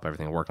to develop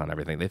everything and work on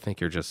everything. They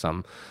think you're just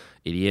some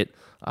idiot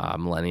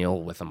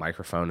millennial with a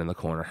microphone in the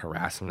corner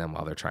harassing them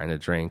while they're trying to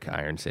drink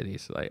Iron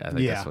Cities. Like I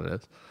think that's what it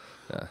is.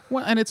 Yeah.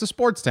 Well, and it's a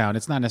sports town.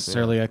 It's not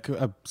necessarily a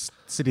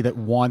city that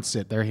wants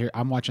it. They're here.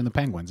 I'm watching the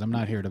Penguins. I'm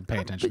not here to pay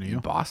attention to you.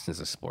 Boston's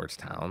a sports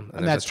town,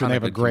 and that's true. They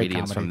have a great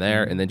comedians from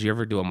there. And did you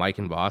ever do a mic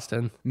in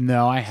Boston?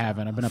 No, I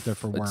haven't. I've been up there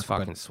for work. It's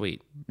fucking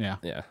sweet. Yeah,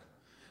 yeah.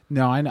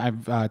 No,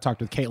 I've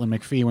talked with Caitlin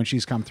McPhee when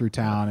she's come through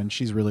town, and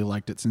she's really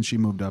liked it since she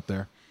moved up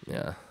there.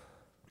 Yeah.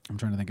 I'm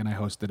trying to think, and I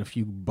hosted a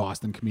few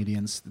Boston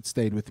comedians that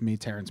stayed with me: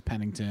 Terrence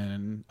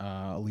Pennington,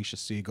 Alicia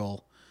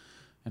Siegel,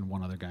 and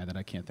one other guy that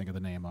I can't think of the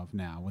name of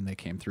now, when they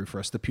came through for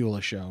a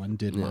Stapula show and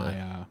did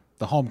my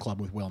the home club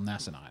with Will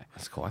Ness and I.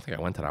 That's cool. I think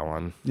I went to that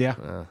one. Yeah.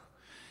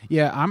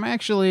 Yeah, I'm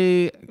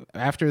actually,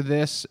 after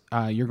this,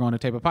 you're going to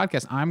tape a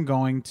podcast. I'm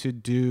going to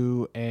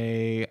do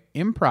a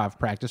improv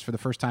practice for the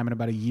first time in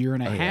about a year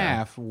and a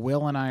half.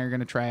 Will and I are going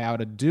to try out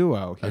a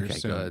duo here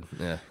soon. Good.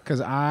 Yeah. Because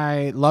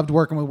I loved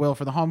working with Will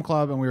for the home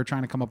club, and we were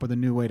trying to come up with a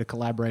new way to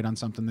collaborate on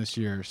something this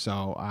year.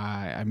 So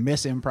I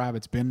miss improv.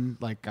 It's been,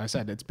 like I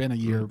said, it's been a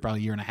year,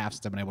 probably a year and a half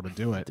since I've been able to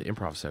do it. The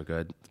improv's so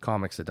good.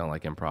 Comics that don't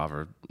like improv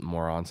are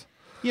morons.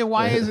 Yeah,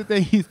 why is it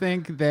that you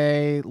think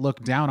they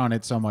look down on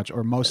it so much,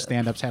 or most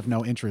stand-ups have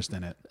no interest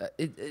in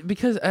it?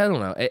 Because, I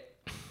don't know.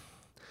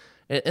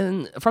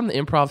 And from the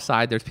improv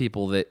side, there's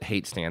people that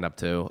hate stand-up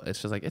too.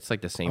 It's just like, it's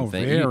like the same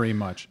thing. Very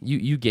much.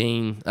 You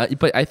gain,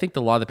 but I think a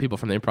lot of the people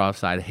from the improv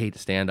side hate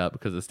stand-up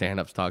because the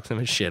stand-ups talk so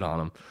much shit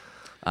on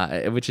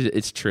them, which is,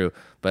 it's true.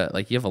 But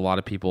like, you have a lot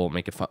of people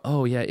making fun.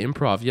 Oh yeah,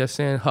 improv. Yes,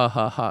 and ha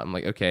ha ha. I'm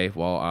like, okay,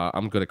 well,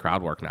 I'm good at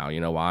crowd work now.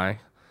 You know why?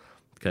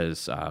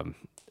 Because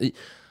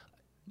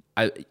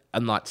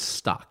I'm not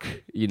stuck,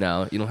 you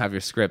know. You don't have your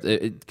script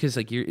because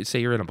like say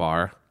you're in a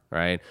bar,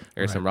 right?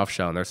 There's some rough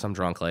show and there's some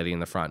drunk lady in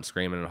the front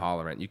screaming and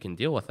hollering. You can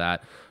deal with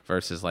that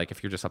versus like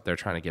if you're just up there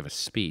trying to give a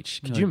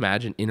speech. Could you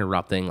imagine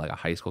interrupting like a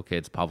high school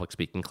kid's public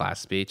speaking class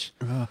speech?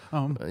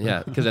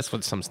 Yeah, because that's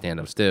what some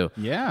stand-ups do.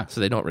 Yeah.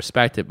 So they don't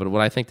respect it. But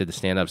what I think that the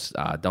stand-ups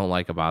don't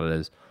like about it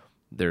is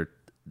they're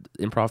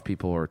improv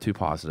people are too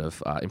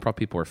positive. Improv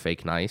people are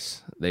fake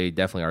nice. They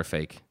definitely are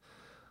fake.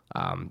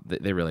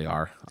 They really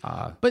are.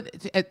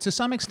 But to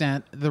some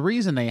extent, the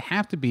reason they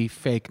have to be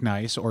fake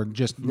nice or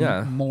just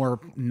more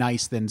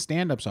nice than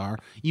stand-ups are,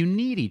 you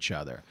need each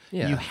other.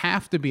 Yeah. You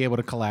have to be able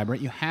to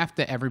collaborate. You have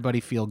to everybody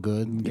feel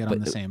good and get on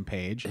the same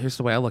page. Here's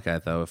the way I look at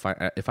it, though.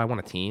 If I want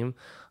a team,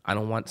 I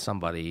don't want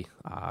somebody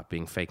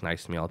being fake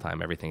nice to me all the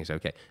time. Everything's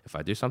okay. If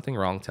I do something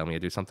wrong, tell me I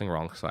do something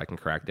wrong so I can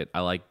correct it.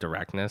 I like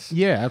directness.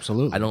 Yeah,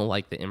 absolutely. I don't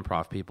like the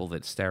improv people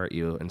that stare at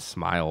you and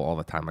smile all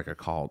the time like a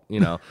cult, you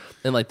know?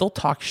 And like they'll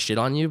talk shit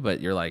on you, but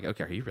you're like,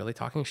 okay, are you really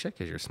talking shit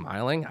because you're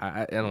smiling?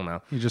 I don't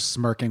know. You're just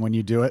smirking when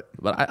you do it.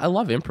 But I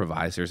love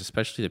improvisers,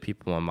 especially the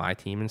people on my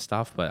team and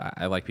stuff, but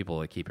I like people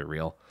that keep it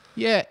real.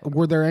 Yeah.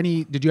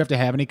 Did you have to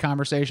have any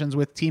conversations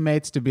with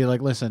teammates to be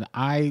like, listen,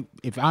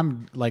 if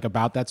I'm like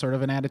about that sort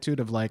of an attitude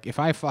of like, if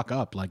I fuck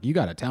up, like you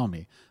got to tell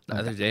me.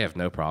 Like, They have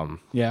no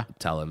problem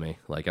telling me.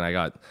 Like, and I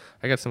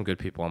got some good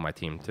people on my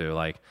team too.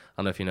 Like, I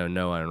don't know if you know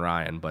Noah and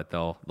Ryan, but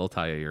they'll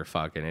tell you you're a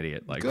fucking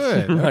idiot. Like,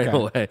 good. Right Okay.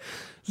 away.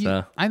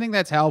 So I think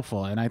that's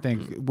helpful. And I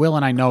think Will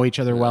and I know each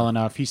other well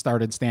enough. He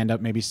started stand up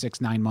maybe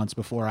 6-9 months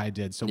before I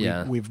did. So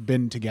we've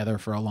been together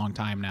for a long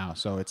time now.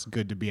 So it's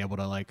good to be able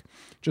to like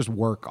just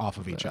work off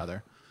of each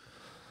other.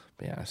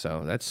 Yeah.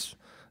 So that's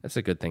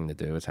a good thing to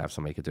do, is have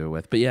somebody you could do it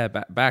with. But yeah,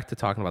 back to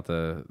talking about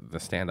the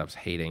stand-ups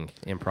hating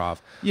improv.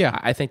 Yeah.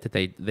 I think that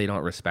they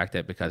don't respect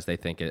it because they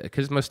think it,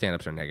 because most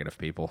stand-ups are negative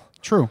people.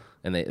 True.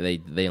 And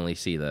they only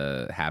see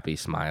the happy,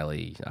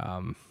 smiley.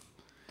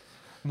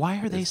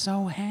 Why are they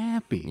so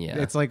happy? Yeah.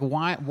 It's like,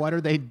 why? What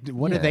are they?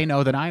 What do they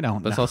know that I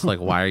don't But it's know? also like,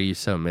 why are you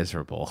so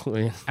miserable?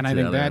 And I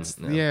think that's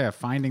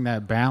finding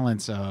that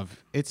balance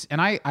of it's. And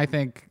I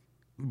think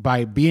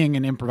by being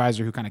an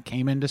improviser who kind of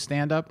came into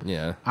stand up,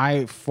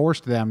 I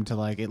forced them to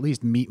like at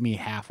least meet me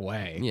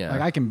halfway. Yeah.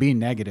 Like I can be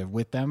negative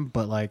with them,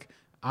 but like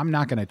I'm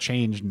not going to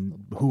change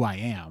who I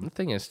am. The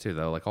thing is too,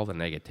 though, like all the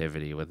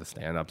negativity with the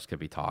stand-ups could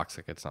be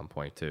toxic at some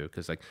point too,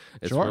 because like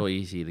it's really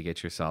easy to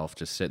get yourself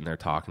just sitting there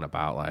talking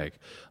about like,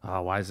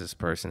 oh, why does this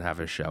person have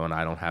a show and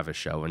I don't have a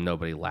show and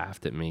nobody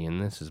laughed at me and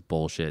this is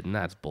bullshit and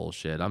that's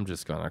bullshit. I'm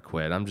just gonna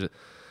quit. And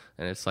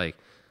it's like.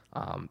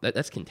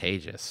 That's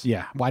contagious.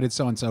 Yeah. Why did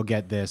so and so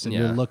get this? And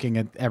you're looking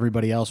at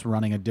everybody else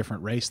running a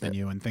different race than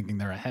you and thinking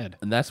they're ahead.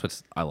 And that's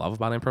what I love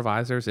about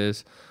improvisers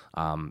is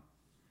that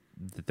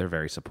they're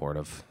very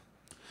supportive.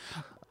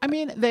 I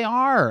mean, they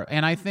are,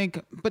 and I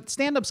think, but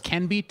stand-ups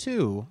can be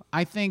too.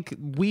 I think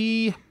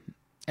we,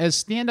 as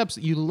stand-ups,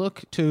 you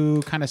look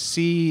to kind of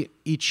see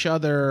each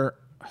other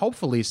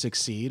hopefully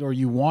succeed, or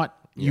you want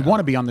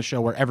to be on the show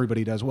where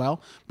everybody does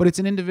well, but it's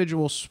an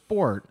individual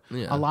sport,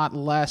 a lot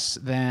less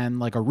than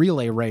like a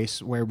relay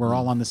race where we're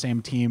all on the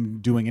same team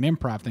doing an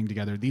improv thing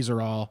together. These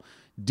are all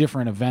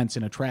different events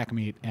in a track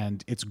meet,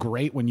 and it's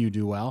great when you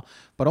do well,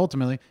 but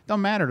ultimately, it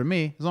don't matter to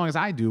me as long as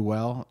I do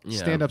well.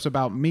 Stand-up's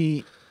about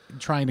me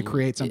trying to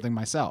create something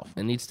myself.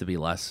 It needs to be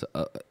less.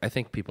 I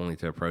think people need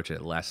to approach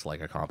it less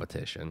like a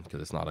competition, because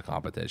it's not a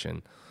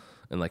competition.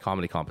 And like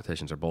comedy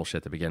competitions are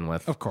bullshit to begin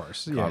with. Of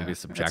course, Comedy is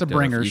subjective. It's a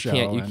bringer you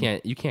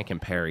show. You can't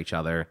compare each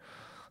other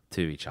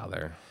to each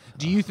other.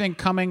 Do you think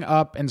coming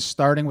up and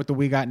starting with the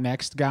We Got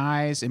Next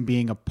guys and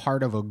being a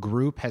part of a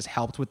group has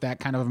helped with that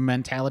kind of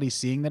mentality,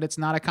 seeing that it's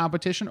not a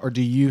competition? Or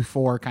do you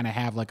four kind of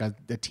have like a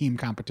team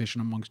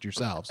competition amongst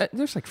yourselves?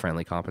 There's like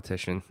friendly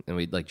competition, and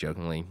we like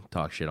jokingly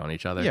talk shit on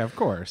each other. Yeah, of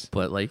course.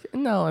 But like,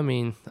 no, I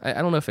mean, I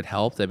don't know if it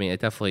helped. I mean, it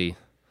definitely,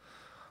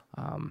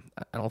 I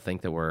don't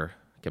think that we're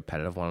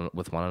competitive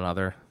with one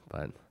another,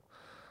 but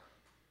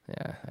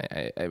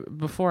yeah, I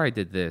before I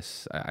did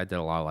this, I did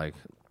a lot of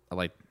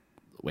like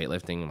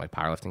weightlifting and like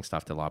powerlifting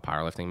stuff. Did a lot of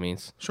powerlifting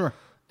meets. Sure.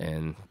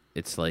 And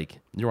it's like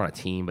you're on a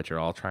team, but you're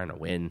all trying to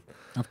win.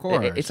 Of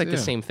course. It's like the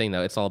same thing,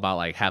 though. It's all about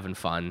like having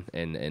fun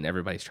and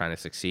everybody's trying to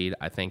succeed.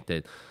 I think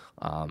that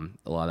a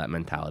lot of that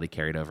mentality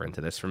carried over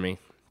into this for me.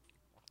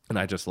 And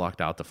I just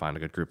lucked out to find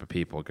a good group of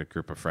people, a good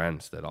group of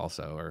friends that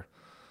also are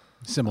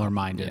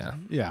similar-minded.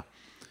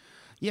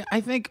 Yeah,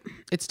 I think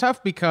it's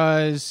tough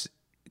because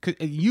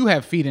you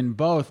have feet in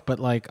both, but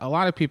like a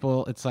lot of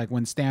people, it's like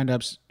when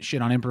stand-ups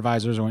shit on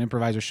improvisers or when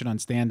improvisers shit on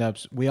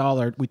stand-ups, we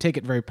take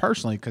it very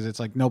personally because it's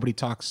like nobody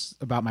talks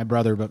about my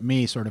brother but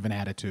me, sort of an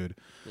attitude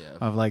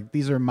of like,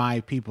 these are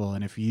my people.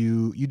 And if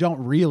you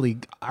don't really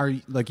are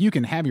like, you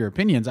can have your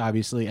opinions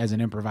obviously as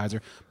an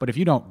improviser, but if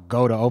you don't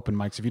go to open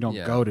mics, if you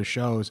don't go to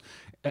shows,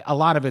 a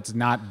lot of it's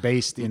not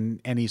based in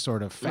any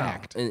sort of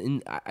fact. No.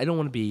 And I don't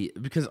want to be,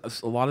 because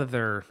a lot of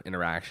their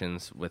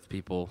interactions with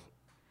people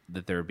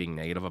that they're being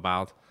negative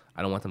about,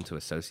 I don't want them to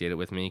associate it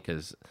with me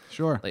because...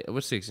 Sure. Like,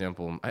 what's the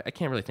example? I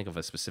can't really think of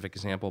a specific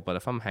example, but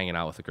if I'm hanging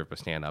out with a group of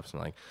stand-ups and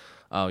like,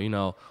 oh, you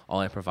know, all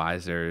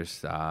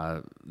improvisers,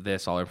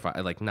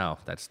 like, no,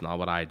 that's not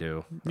what I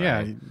do. Right?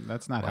 Yeah,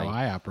 that's not how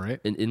I operate.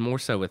 And more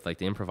so with like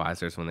the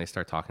improvisers when they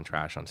start talking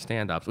trash on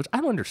stand-ups, which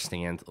I don't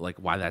understand like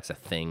why that's a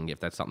thing, if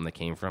that's something that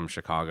came from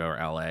Chicago or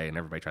LA and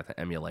everybody tried to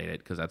emulate it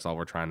because that's all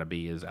we're trying to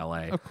be is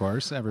LA. Of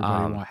course,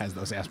 everybody has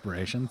those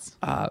aspirations.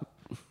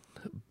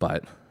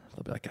 But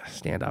they'll be like,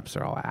 stand-ups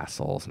are all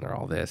assholes and they're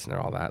all this and they're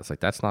all that. It's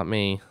like, that's not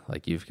me.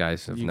 Like, you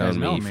guys have known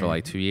me for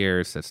like 2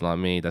 years. That's not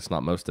me. That's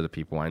not most of the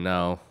people I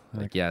know.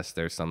 Like, yes,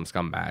 there's some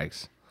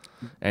scumbags.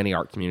 Any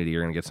art community,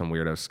 you're going to get some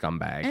weirdo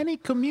scumbag. Any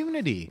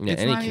community. Yeah,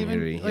 it's any not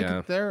community,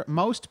 even, like,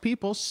 most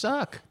people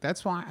suck.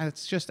 That's why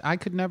it's just, I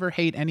could never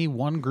hate any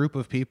one group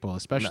of people,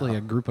 especially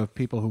a group of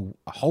people who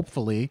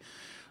hopefully...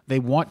 they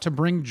want to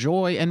bring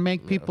joy and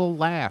make people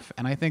laugh.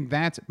 And I think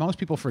most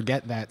people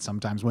forget that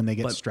sometimes when they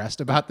get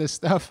stressed about this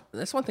stuff.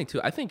 That's one thing,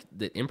 too. I think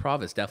that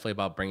improv is definitely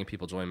about bringing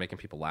people joy and making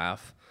people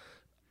laugh.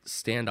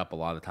 Stand-up a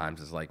lot of the times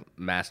is like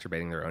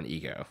masturbating their own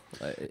ego.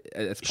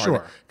 It's part of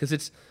it. Because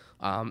it's...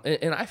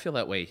 and I feel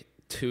that way,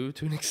 too,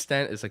 to an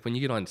extent. It's like when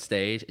you get on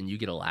stage and you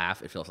get a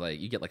laugh, it feels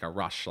like you get like a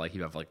rush, like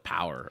you have like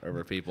power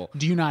over people.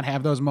 Do you not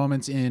have those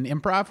moments in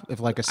improv? If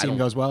like a scene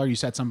goes well or you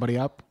set somebody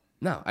up?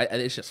 No,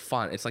 it's just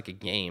fun. It's like a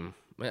game.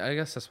 I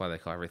guess that's why they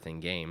call everything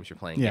games. You're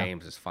playing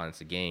games. It's fun.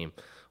 It's a game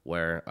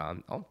where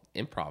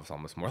improv is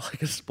almost more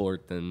like a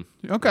sport than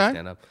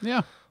stand-up.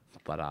 Yeah.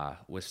 But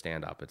with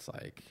stand-up, it's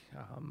like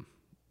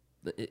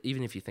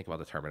even if you think about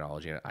the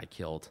terminology, I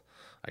killed,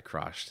 I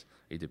crushed,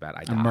 you did bad,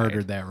 I died. I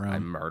murdered that room. I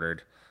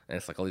murdered. And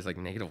it's like all these like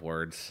negative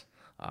words.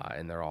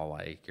 And they're all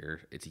like,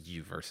 it's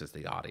you versus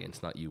the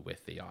audience, not you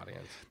with the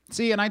audience.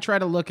 See, and I try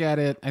to look at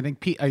it. I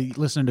think I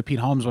listened to Pete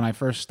Holmes when I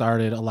first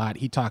started a lot.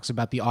 He talks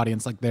about the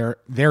audience like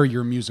they're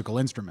your musical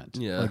instrument.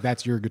 Yeah. Like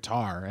that's your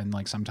guitar. And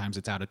like sometimes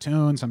it's out of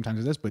tune, sometimes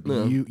it's this, but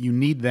you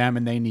need them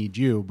and they need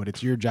you. But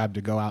it's your job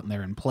to go out in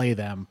there and play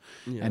them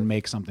and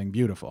make something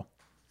beautiful.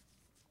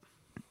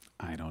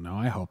 I don't know.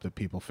 I hope that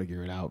people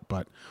figure it out.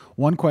 But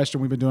one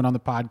question we've been doing on the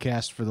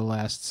podcast for the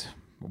last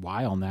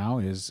while now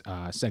is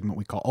a segment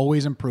we call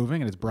Always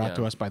Improving, and it's brought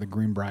to us by the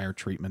Greenbrier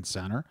Treatment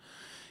Center.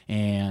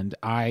 And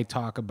I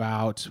talk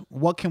about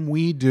what can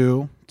we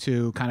do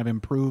to kind of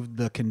improve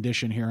the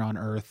condition here on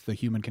Earth, the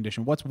human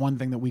condition. What's one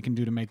thing that we can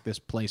do to make this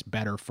place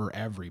better for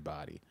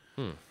everybody?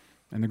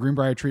 And the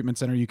Greenbrier Treatment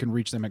Center, you can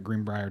reach them at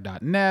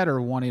greenbrier.net or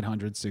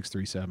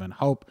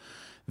 1-800-637-HOPE.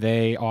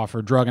 They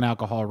offer drug and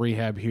alcohol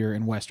rehab here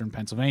in Western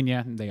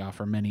Pennsylvania. They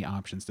offer many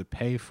options to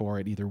pay for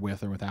it, either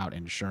with or without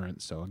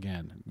insurance. So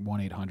again,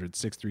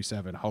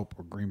 1-800-637-HOPE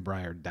or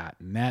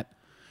greenbrier.net.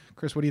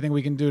 Chris, what do you think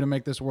we can do to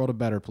make this world a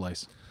better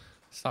place?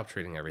 Stop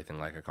treating everything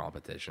like a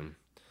competition.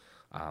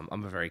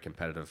 I'm a very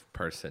competitive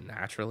person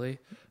naturally,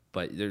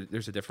 but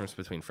there's a difference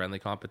between friendly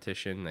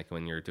competition, like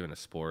when you're doing a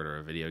sport or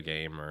a video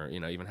game or, you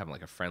know, even having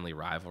like a friendly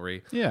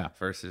rivalry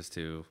versus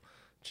to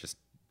just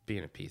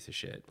being a piece of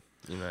shit.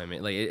 You know what I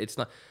mean? Like, it's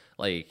not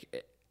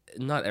like,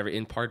 not every,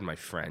 and pardon my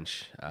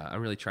French,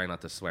 I'm really trying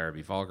not to swear or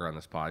be vulgar on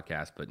this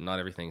podcast, but not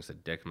everything's a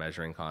dick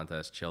measuring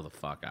contest. Chill the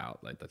fuck out.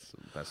 Like, that's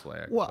the best way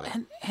I can put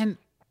it. And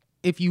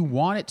if you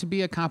want it to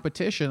be a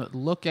competition,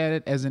 look at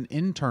it as an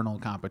internal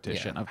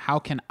competition of how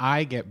can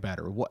I get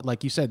better? What,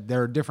 like you said,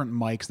 there are different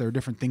mics, there are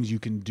different things you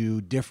can do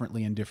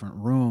differently in different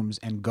rooms,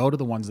 and go to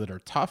the ones that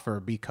are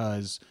tougher,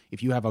 because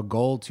if you have a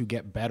goal to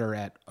get better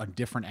at a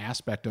different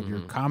aspect of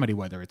your comedy,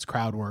 whether it's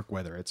crowd work,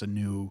 whether it's a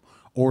new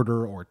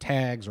order or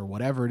tags or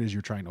whatever it is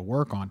you're trying to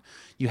work on,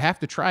 you have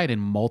to try it in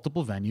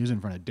multiple venues in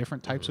front of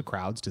different types of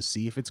crowds to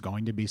see if it's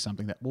going to be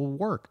something that will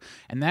work.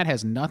 And that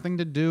has nothing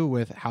to do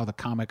with how the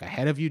comic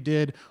ahead of you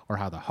did or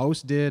how the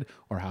host did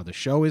or how the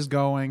show is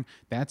going.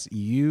 That's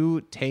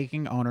you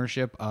taking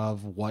ownership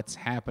of what's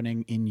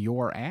happening in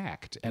your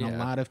act. And a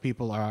lot of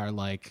people are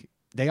like,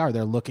 they're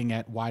looking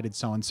at, why did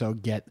so-and-so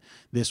get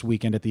this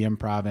weekend at the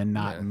Improv and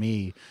not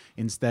me,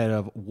 instead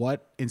of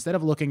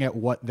looking at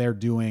what they're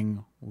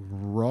doing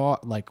raw,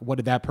 like what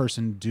did that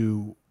person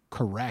do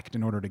correct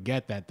in order to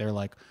get that. They're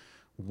like,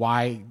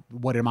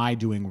 what am I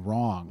doing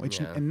wrong? Which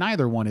and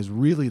neither one is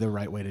really the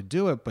right way to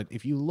do it. But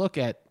if you look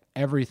at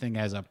everything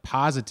as a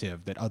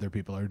positive that other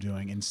people are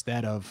doing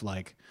instead of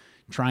like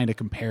trying to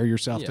compare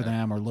yourself to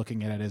them or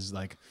looking at it as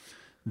like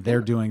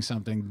they're doing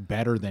something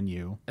better than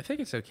you. I think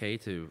it's okay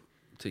to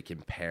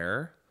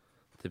compare,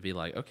 to be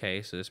like,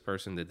 okay, so this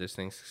person did this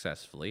thing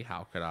successfully.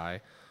 How could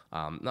I?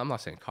 I'm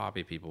not saying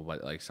copy people,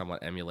 but like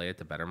somewhat emulate it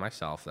to better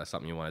myself. That's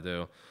something you want to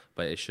do,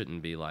 but it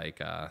shouldn't be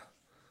like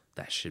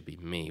that should be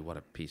me. What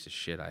a piece of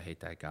shit. I hate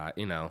that guy.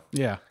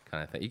 Yeah,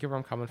 kind of thing. You get where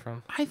I'm coming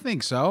from? I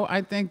think so.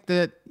 I think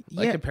that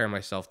I compare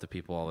myself to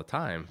people all the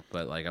time,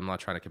 but like I'm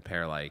not trying to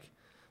compare like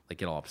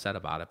get all upset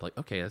about it. But like,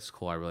 okay, that's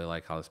cool. I really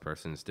like how this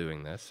person's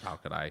doing this. How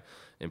could I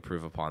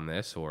improve upon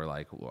this? Or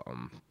like,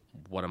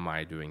 what am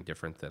I doing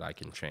different that I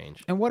can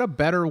change? And what a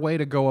better way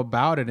to go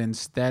about it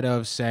instead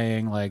of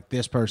saying like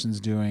this person's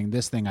doing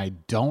this thing I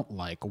don't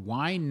like.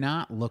 Why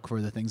not look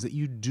for the things that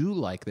you do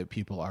like that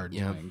people are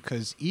doing?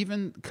 Because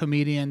even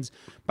comedians,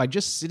 by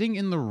just sitting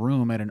in the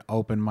room at an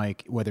open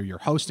mic, whether you're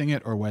hosting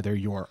it or whether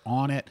you're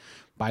on it,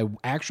 by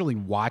actually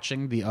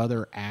watching the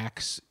other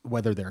acts,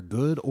 whether they're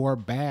good or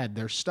bad,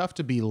 there's stuff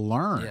to be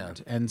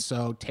learned. And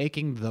so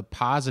taking the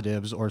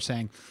positives or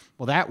saying,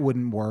 well, that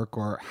wouldn't work,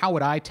 or how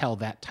would I tell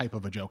that type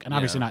of a joke? And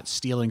obviously not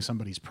stealing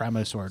somebody's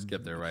premise or...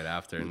 Skip there right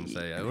after and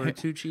say, I ordered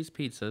 2 cheese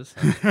pizzas.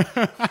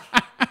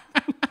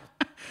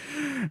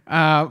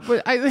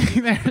 But I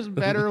think there's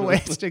better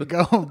ways to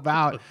go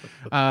about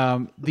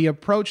the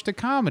approach to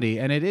comedy.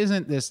 And it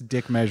isn't this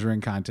dick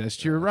measuring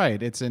contest. You're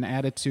right. It's an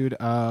attitude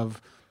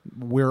of...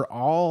 we're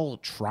all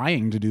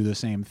trying to do the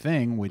same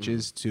thing, which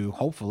is to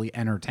hopefully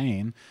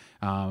entertain,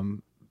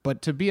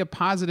 but to be a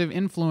positive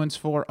influence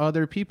for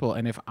other people.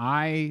 And if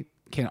I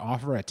can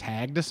offer a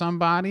tag to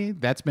somebody,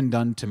 that's been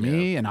done to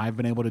me, and I've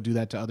been able to do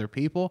that to other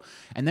people.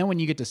 And then when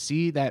you get to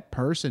see that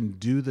person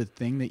do the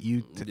thing that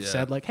you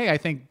said, like, hey, I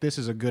think this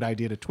is a good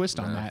idea to twist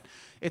on that.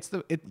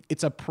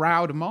 It's a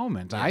proud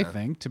moment, I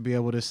think, to be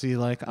able to see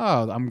like,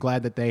 oh, I'm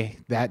glad that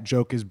that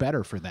joke is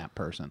better for that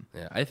person.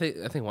 Yeah, I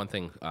think one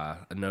thing,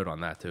 a note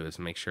on that too, is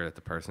make sure that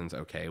the person's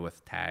okay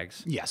with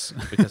tags. Yes,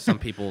 because some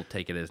people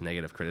take it as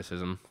negative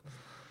criticism.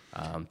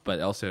 But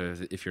also,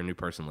 if you're a new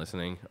person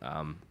listening,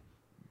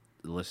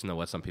 listen to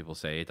what some people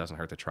say. It doesn't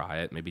hurt to try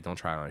it. Maybe don't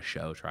try it on a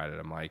show. Try it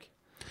at a mic.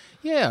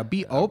 Yeah,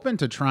 be open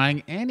to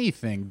trying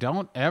anything.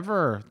 Don't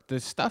ever...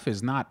 this stuff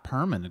is not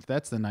permanent.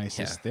 That's the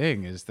nicest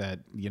thing, is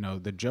that,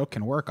 the joke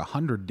can work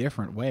 100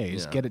 different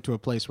ways. Get it to a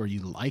place where you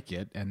like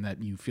it and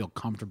that you feel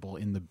comfortable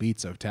in the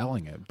beats of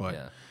telling it.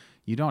 But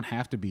you don't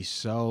have to be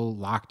so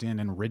locked in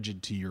and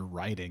rigid to your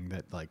writing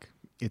that, like,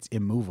 it's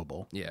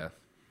immovable. Yeah.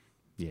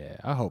 Yeah,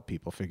 I hope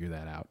people figure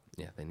that out.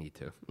 Yeah, they need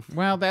to.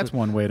 Well, that's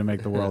one way to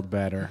make the world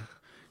better.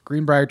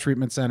 Greenbrier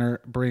Treatment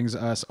Center brings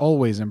us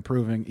always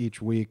improving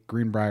each week.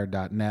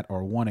 Greenbrier.net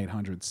or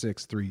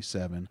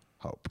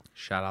 1-800-637-HOPE.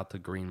 Shout out to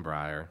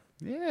Greenbrier.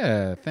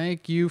 Yeah,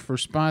 thank you for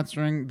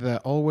sponsoring the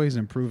always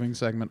improving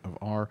segment of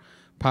our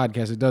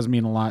podcast. It does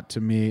mean a lot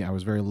to me. I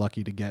was very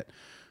lucky to get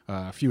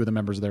a few of the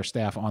members of their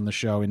staff on the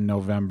show in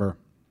November.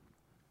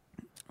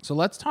 So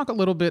let's talk a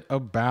little bit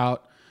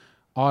about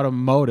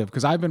automotive,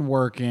 because I've been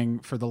working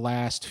for the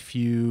last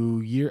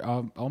few years,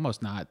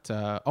 almost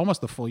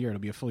the full year.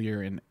 It'll be a full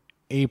year in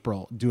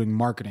April, doing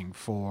marketing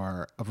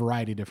for a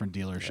variety of different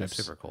dealerships. Yeah,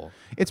 super cool.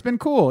 It's been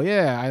cool.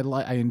 Yeah,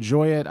 I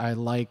enjoy it. I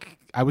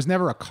was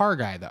never a car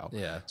guy though.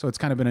 Yeah. So it's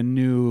kind of been a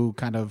new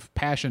kind of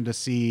passion to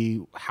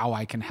see how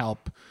I can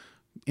help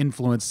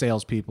influence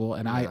salespeople.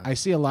 And I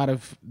see a lot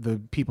of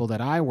the people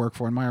that I work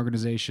for in my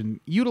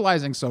organization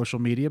utilizing social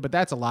media, but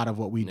that's a lot of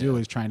what we do,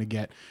 is trying to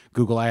get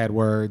Google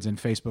AdWords and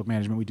Facebook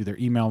management. We do their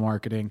email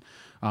marketing.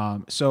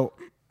 So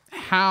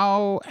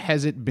how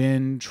has it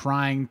been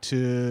trying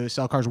to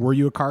sell cars? Were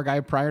you a car guy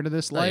prior to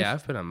this life? Yeah,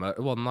 I've been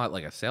not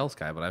like a sales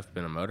guy, but I've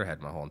been a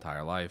motorhead my whole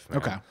entire life. Man.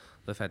 Okay.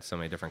 I've had so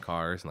many different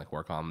cars and like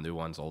work on them, new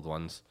ones, old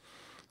ones.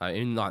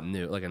 Not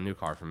new, like a new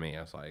car for me.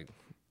 I was like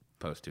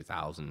post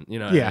 2000,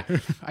 Yeah,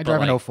 I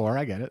drive an 04.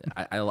 I get it.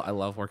 I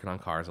love working on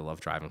cars. I love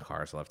driving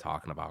cars. I love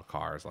talking about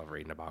cars. I love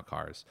reading about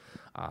cars.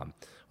 When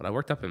I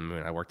worked up in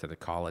Moon, I worked at a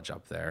college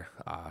up there.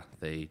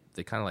 They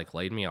kind of like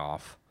laid me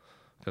off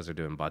because they're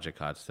doing budget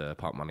cuts to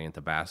pump money into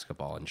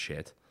basketball and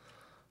shit.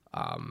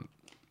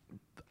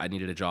 I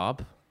needed a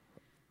job.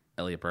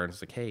 Elliot Burns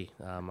was like, hey,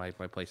 my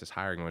place is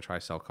hiring. I'm going to try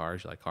to sell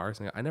cars. You like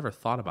cars? And I never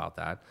thought about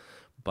that.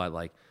 But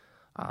like,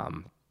 I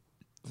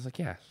was like,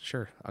 yeah,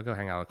 sure. I'll go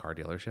hang out at a car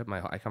dealership.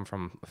 I come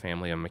from a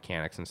family of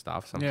mechanics and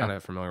stuff, so I'm kind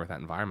of familiar with that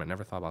environment.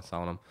 Never thought about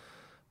selling them.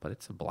 But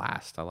it's a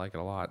blast. I like it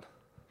a lot.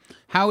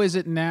 How is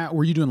it now?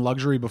 Were you doing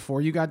luxury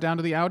before you got down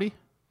to the Audi?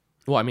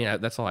 Well, I mean,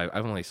 that's all.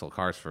 I've only sold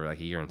cars for like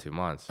a year and 2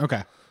 months.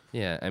 Okay.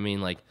 Yeah, I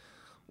mean, like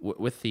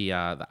with the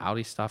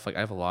Audi stuff, like I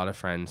have a lot of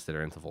friends that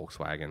are into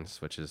Volkswagens,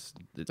 which is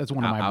that's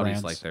one of my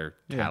Audi's brands. Like their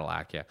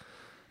Cadillac,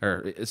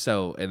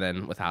 and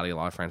then with Audi, a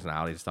lot of friends in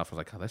Audi and stuff. I was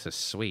like, oh, this is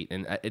sweet,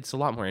 and it's a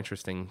lot more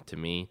interesting to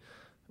me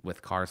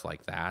with cars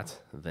like that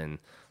than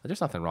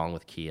there's nothing wrong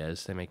with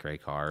Kias. They make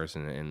great cars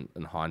and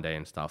Hyundai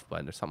and stuff,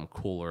 but there's something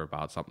cooler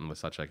about something with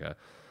such like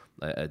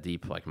a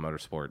deep like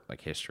motorsport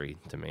like history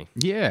to me.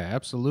 Yeah,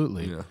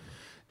 absolutely. Yeah.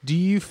 Do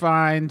you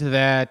find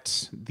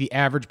that the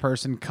average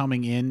person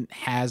coming in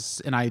has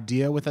an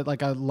idea with it,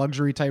 like a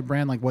luxury type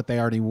brand, like what they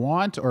already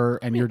want,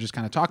 and you're just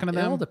kind of talking to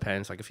them? It all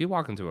depends. Like if you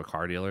walk into a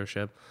car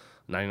dealership,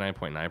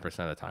 99.9% of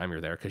the time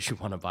you're there because you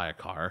want to buy a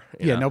car.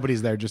 Yeah,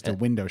 nobody's there just to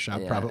window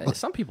shop, probably.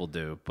 Some people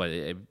do,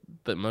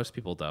 but most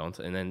people don't.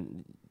 And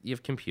then you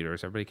have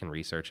computers. Everybody can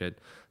research it.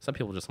 Some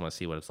people just want to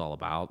see what it's all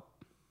about.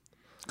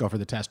 Go for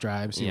the test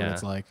drive, see what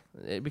it's like.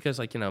 Because,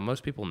 like,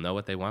 most people know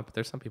what they want, but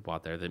there's some people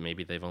out there that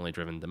maybe they've only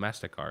driven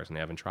domestic cars and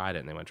they haven't tried it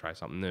and they want to try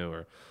something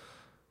new.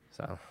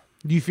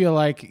 Do you feel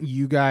like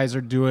you guys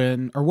are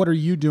doing, or what are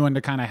you doing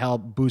to kind of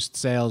help boost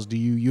sales? Do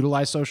you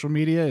utilize social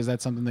media? Is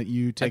that something that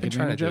you take advantage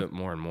of? I've been trying to do it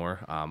more and more.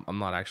 I'm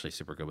not actually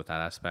super good with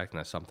that aspect, and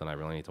that's something I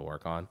really need to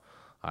work on.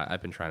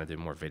 I've been trying to do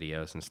more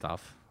videos and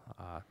stuff.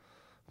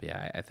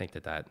 Yeah, I think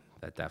that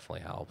definitely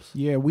helps.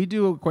 Yeah, we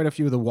do quite a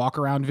few of the walk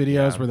around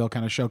videos where they'll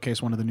kind of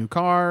showcase one of the new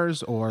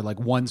cars or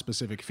like one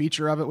specific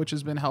feature of it, which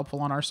has been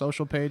helpful on our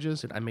social pages.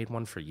 Dude, I made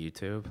one for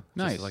YouTube.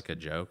 Nice. Just like a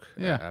joke.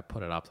 Yeah. I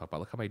put it up, talk about,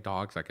 look how many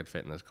dogs I could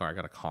fit in this car. I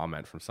got a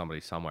comment from somebody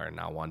somewhere and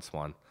now wants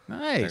one.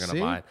 Nice. They're going to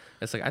buy it.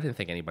 It's like, I didn't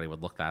think anybody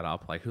would look that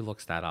up. Like, who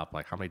looks that up?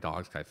 Like, how many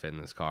dogs can I fit in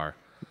this car?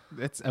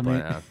 You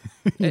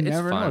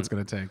never know what it's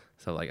going to take.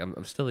 So like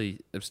I'm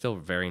still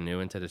very new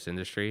into this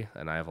industry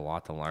and I have a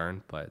lot to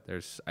learn, but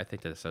I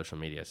think that social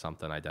media is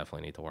something I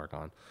definitely need to work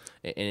on.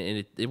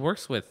 And it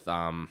works with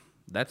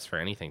that's for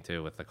anything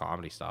too, with the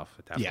comedy stuff.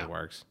 It definitely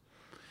works.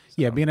 So.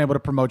 Yeah, being able to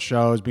promote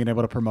shows, being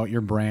able to promote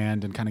your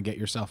brand and kind of get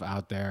yourself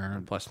out there.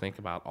 And plus, think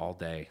about all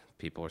day.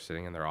 People are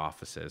sitting in their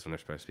offices when they're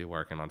supposed to be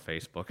working on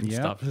Facebook and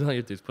stuff. All you have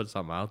to do is put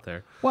something out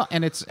there. Well,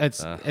 and it's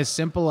as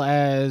simple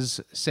as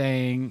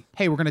saying,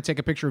 hey, we're going to take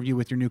a picture of you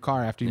with your new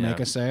car after you make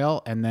a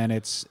sale. And then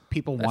it's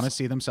people want to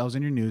see themselves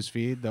in your news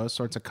feed. Those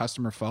sorts of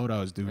customer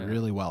photos do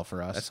really well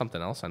for us. That's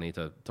something else I need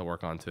to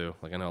work on too.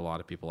 Like I know a lot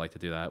of people like to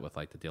do that with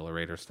like the Dealer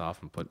Rater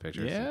stuff and put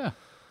pictures. Yeah.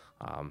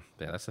 And,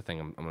 that's the thing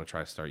I'm going to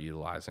try to start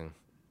utilizing.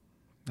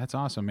 That's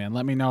awesome, man.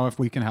 Let me know if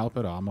we can help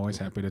at all. I'm always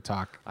happy to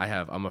talk.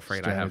 I'm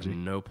afraid strategy. I have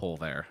no pull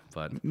there,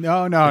 but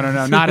no.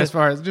 Not as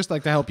far as just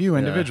like to help you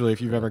individually.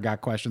 If you've ever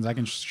got questions, I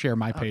can share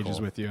my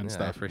pages with you and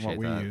stuff. I appreciate what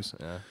we that. use.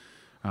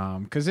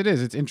 Because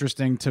it's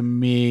interesting to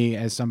me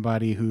as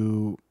somebody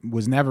who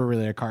was never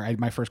really a car.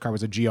 My first car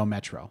was a Geo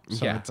Metro,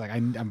 so it's like I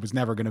was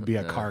never going to be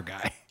a car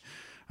guy.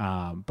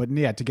 But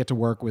yeah, to get to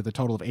work with a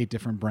total of 8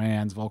 different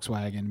brands: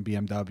 Volkswagen,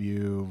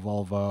 BMW,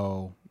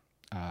 Volvo,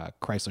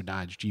 Chrysler,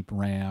 Dodge, Jeep,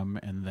 Ram,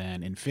 and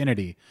then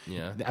Infiniti.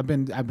 Yeah, I've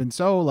been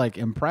so like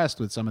impressed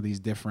with some of these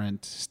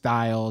different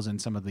styles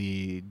and some of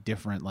the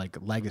different like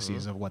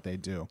legacies of what they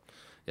do.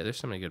 Yeah, there's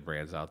so many good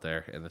brands out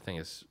there, and the thing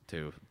is,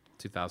 too,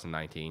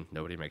 2019,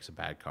 nobody makes a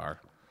bad car.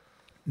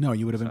 No,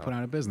 you would have been put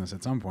out of business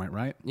at some point,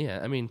 right?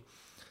 Yeah, I mean,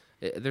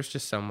 there's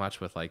just so much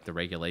with like the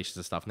regulations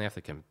and stuff, and they have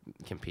to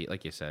compete,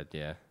 like you said.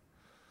 Yeah.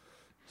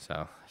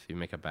 So if you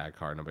make a bad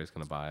car, nobody's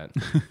gonna buy it.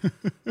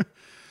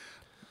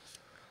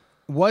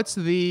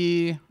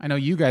 I know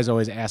you guys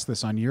always ask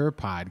this on your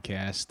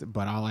podcast,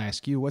 but I'll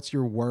ask you, what's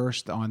your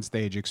worst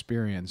on-stage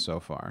experience so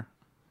far?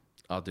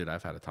 Oh, dude,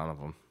 I've had a ton of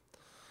them.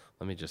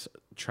 Let me just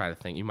try to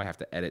think. You might have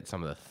to edit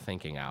some of the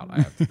thinking out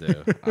I have to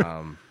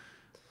do.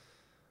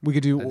 We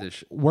could do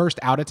worst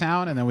out of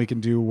town, and then we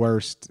can do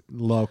worst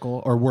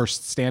local, or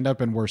worst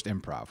stand-up and worst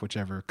improv,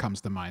 whichever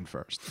comes to mind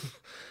first.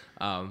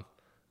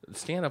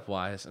 Stand-up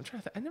wise, I'm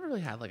trying to think. I never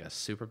really had like a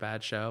super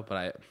bad show,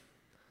 but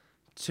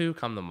two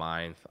come to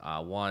mind.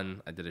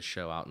 One, I did a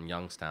show out in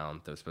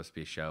Youngstown. That was supposed to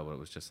be a show, but it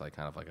was just like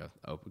kind of like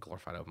a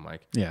glorified open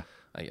mic. Yeah,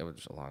 it was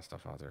just a lot of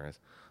stuff out there.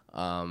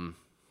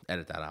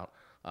 Edit that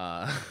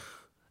out.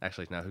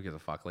 Actually, no, who gives a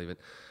fuck? Leave it.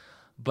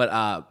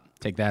 But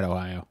take that,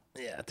 Ohio.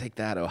 Yeah, take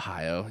that,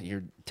 Ohio.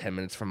 You're 10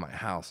 minutes from my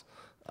house.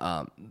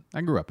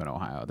 I grew up in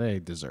Ohio. They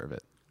deserve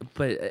it.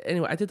 But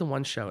anyway, I did the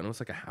one show, and it was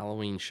like a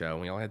Halloween show.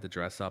 We all had to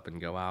dress up and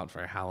go out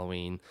for a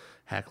Halloween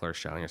heckler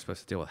show, and you're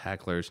supposed to deal with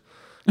hecklers.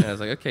 And I was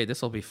like, okay,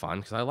 this will be fun,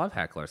 because I love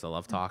hecklers. I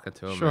love talking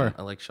to them. Sure.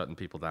 I like shutting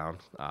people down.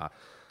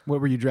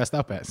 What were you dressed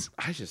up as?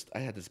 I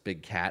had this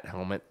big cat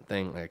helmet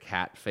thing, like a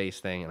cat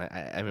face thing, and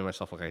I made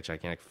myself look like a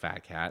gigantic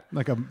fat cat.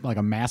 Like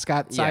a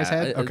mascot size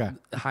head? Okay.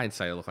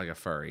 Hindsight, I look like a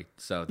furry,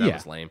 so that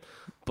was lame.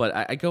 But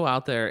I go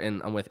out there,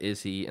 and I'm with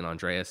Izzy and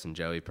Andreas and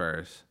Joey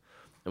Purse.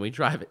 And we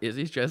drive.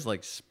 Izzy's dressed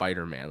like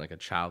Spider-Man, like a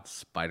child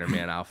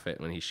Spider-Man outfit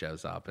when he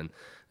shows up. And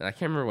I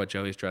can't remember what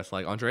Joey's dressed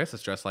like. Andreas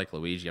is dressed like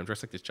Luigi. I'm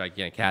dressed like this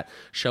gigantic cat.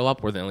 Show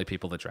up, we're the only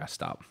people that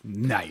dressed up.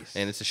 Nice.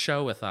 And it's a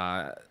show with,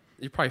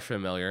 you're probably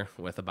familiar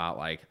with about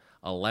like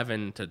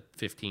 11 to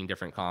 15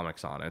 different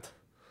comics on it.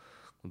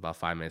 About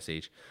 5 minutes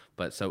each.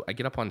 But so I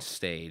get up on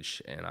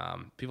stage and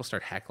people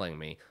start heckling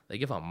me. They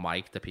give a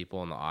mic to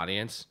people in the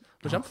audience,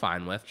 which I'm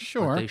fine with.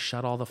 Sure. But they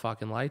shut all the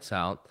fucking lights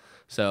out.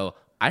 So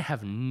I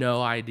have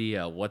no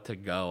idea what to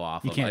go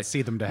off of. You can't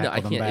see them to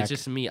heckle them back. It's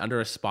just me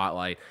under a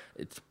spotlight.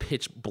 It's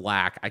pitch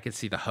black. I can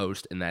see the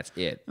host, and that's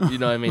it. You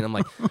know what I mean? I'm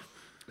like,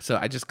 so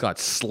I just got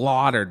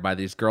slaughtered by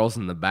these girls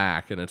in the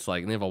back, and it's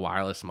like they have a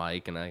wireless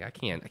mic, and I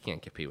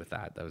can't compete with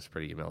that. That was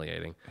pretty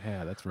humiliating.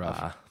 Yeah, that's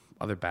rough.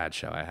 Other bad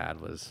show I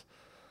had was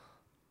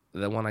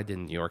the one I did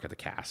in New York at the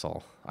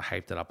Castle, I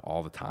hyped it up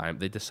all the time.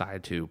 They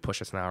decided to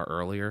push us an hour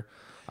earlier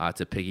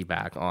to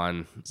piggyback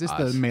on. Is this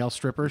us. the male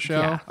stripper show?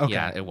 Yeah, Okay.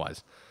 yeah, it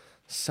was.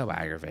 So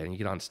aggravating. You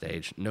get on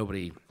stage,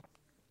 nobody,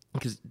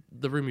 because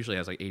the room usually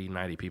has like 80,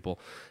 90 people.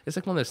 It's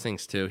like one of those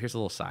things too. Here's a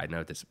little side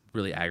note that's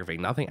really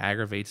aggravating. Nothing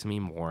aggravates me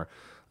more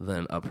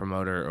than a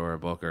promoter or a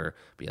booker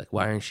be like,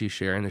 why aren't you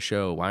sharing the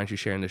show? Why aren't you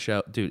sharing the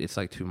show? Dude, it's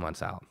like 2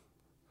 months out.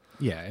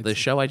 Yeah. The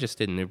show I just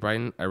did in New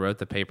Brighton, I wrote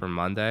the paper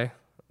Monday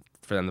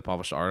for them to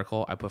publish the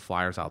article. I put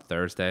flyers out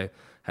Thursday,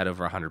 had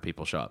over 100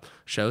 people show up.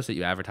 Shows that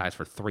you advertise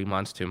for 3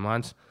 months, 2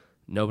 months,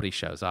 nobody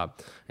shows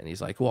up. And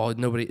he's like, well,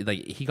 nobody,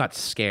 like, he got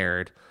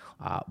scared,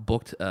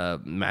 booked a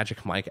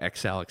Magic Mike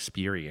XL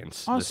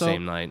experience Also, the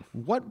same night.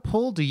 What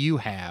pull do you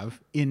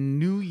have in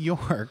New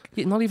York?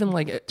 Yeah, not even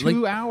like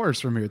 2 hours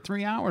from here,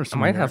 3 hours I from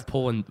might here. have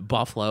pull in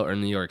Buffalo or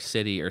New York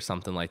City or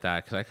something like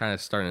that because I kind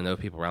of started to know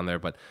people around there.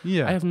 But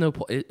Yeah. I have no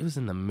pull. It was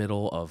in the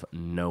middle of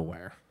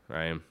nowhere,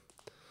 right?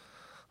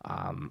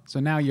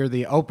 So now you're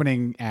the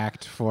opening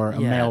act for a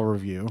male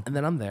review. And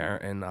then I'm there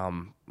and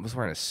was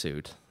wearing a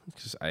suit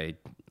because I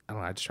don't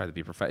know. I just tried to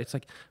be professional. It's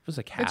like it was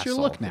a castle. It's your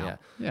look now.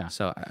 Yeah.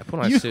 So I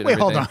put on a suit. And Wait,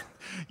 hold on.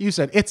 everything. You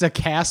said it's a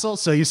castle,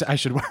 so you said I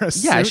should wear a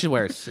suit. Yeah, I should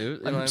wear a suit.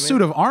 You know what I mean?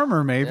 Suit of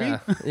armor, maybe.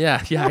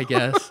 Yeah, I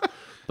guess.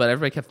 But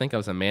everybody kept thinking I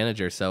was a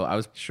manager, so I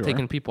was Sure.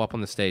 taking people up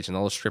on the stage, and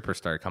all the strippers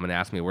started coming and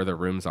asking me where their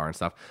rooms are and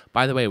stuff.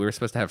 By the way, we were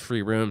supposed to have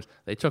free rooms.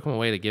 They took them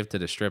away to give to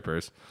the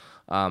strippers.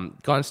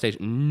 Got on stage.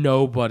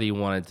 Nobody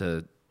wanted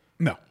to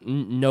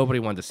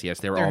see us.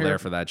 They were all there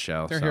for that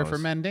show. They're so here it for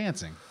was- men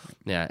dancing.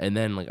 Yeah, and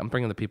then like I'm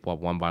bringing the people up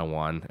one by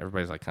one.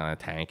 Everybody's like kind of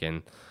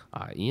tanking.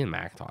 Ian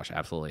McIntosh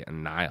absolutely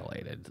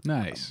annihilated.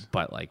 Nice.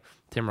 But like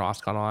Tim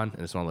Ross got on,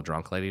 and it's one of the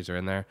drunk ladies are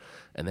in there,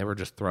 and they were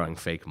just throwing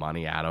fake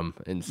money at him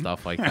and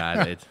stuff like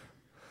that.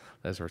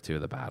 Those were two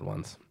of the bad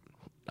ones.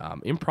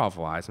 Improv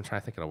wise, I'm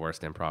trying to think of the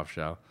worst improv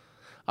show.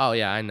 Oh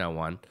yeah, I know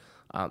one.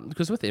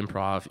 Because with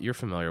improv, you're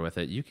familiar with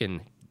it.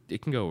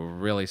 It can go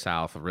really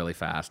south really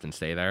fast and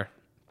stay there.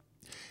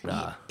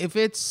 If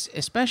it's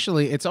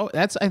especially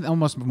that's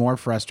almost more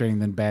frustrating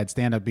than bad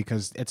stand up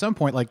because at some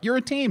point like you're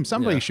a team,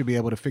 somebody should be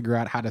able to figure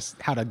out how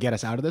to get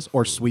us out of this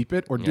or sweep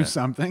it or do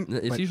something.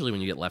 It's usually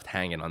when you get left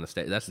hanging on the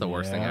stage. That's the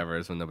worst thing Yeah. ever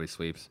is when nobody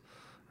sweeps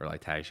or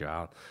like tags you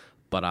out.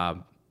 But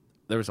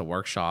there was a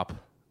workshop,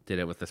 did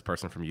it with this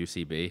person from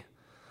UCB.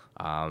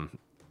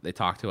 They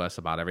talked to us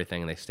about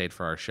everything and they stayed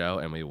for our show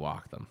and we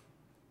walked them.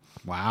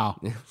 Wow.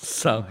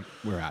 So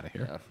We're out of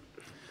here. Yeah.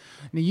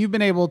 Now, you've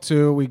been able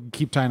to, we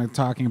keep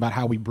talking about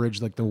how we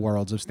bridge like the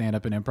worlds of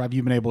stand-up and improv.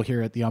 You've been able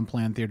here at the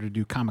Unplanned Theater to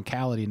do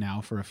Comicality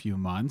now for a few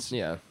months.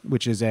 Yeah.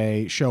 Which is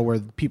a show where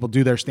people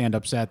do their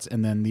stand-up sets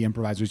and then the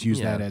improvisers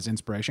use that as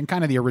inspiration.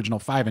 Kind of the original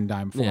Five and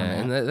Dime format.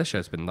 Yeah, and that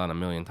show's been done a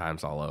million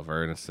times all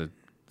over and it's a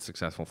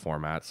successful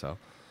format, so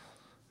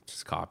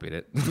just copied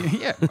it.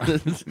 Yeah.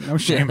 No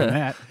shame in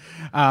that.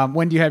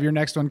 When do you have your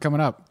next one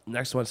coming up?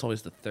 Next one's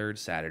always the third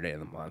Saturday of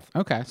the month.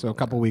 Okay, so a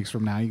couple weeks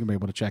from now, you can be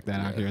able to check that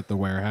out here at the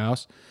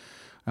Warehouse.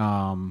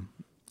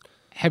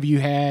 Have you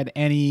had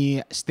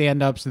any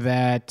stand-ups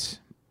that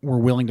were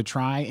willing to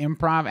try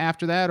improv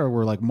after that, or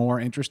were like more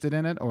interested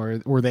in it,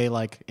 or were they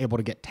like able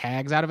to get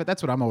tags out of it?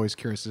 That's what I'm always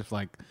curious if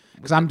like,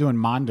 because I'm doing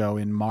Mondo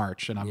in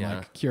March, and I'm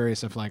like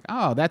curious if like,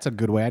 oh, that's a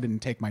good way. I didn't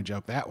take my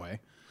joke that way.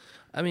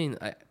 I mean,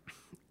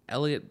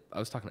 Elliot, I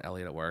was talking to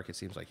Elliot at work. It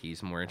seems like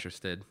he's more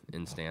interested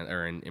in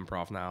in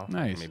improv now.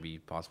 Nice. Maybe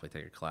possibly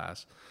take a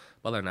class.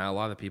 But other than that, a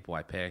lot of the people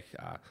I pick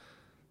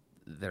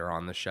that are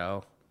on the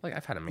show, like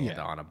I've had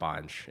Amanda on a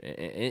bunch.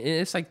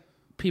 It's like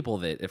people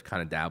that have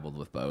kind of dabbled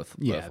with both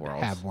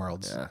worlds. Have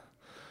worlds. Yeah.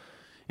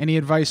 Any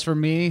advice for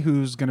me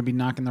who's going to be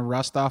knocking the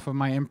rust off of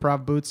my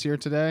improv boots here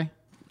today?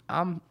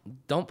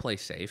 Don't play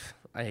safe.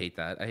 I hate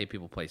that. I hate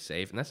people play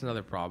safe. And that's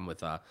another problem with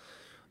so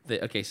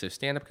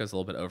stand-up goes a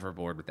little bit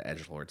overboard with the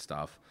edgelord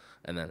stuff,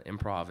 and then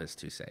improv is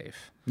too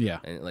safe. Yeah.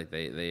 And like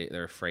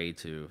they're afraid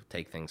to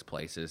take things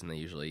places, and they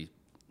usually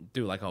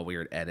do like a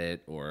weird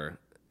edit or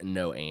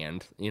no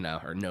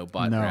or no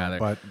but rather.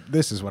 But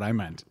this is what I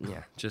meant.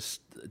 Yeah,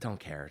 just don't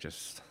care.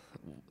 Just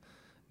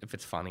if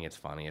it's funny, it's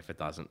funny. If it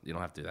doesn't, you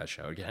don't have to do that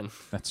show again.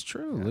 That's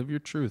true. Yeah. Live your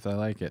truth. I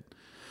like it.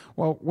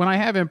 Well, when I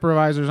have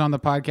improvisers on the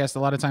podcast, a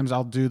lot of times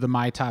I'll do the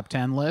My Top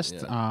 10 list.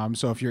 Yeah.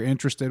 So if you're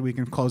interested, we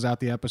can close out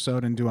the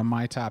episode and do a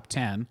My Top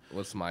 10.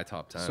 What's My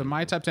Top 10? So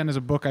My Top 10 is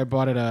a book I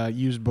bought at a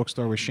used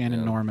bookstore with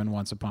Shannon Norman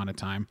once upon a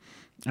time.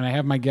 And I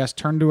have my guest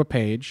turn to a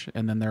page,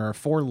 and then there are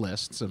 4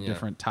 lists of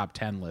different top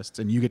 10 lists,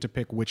 and you get to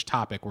pick which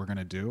topic we're going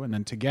to do. And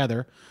then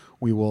together,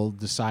 we will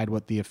decide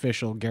what the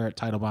official Garrett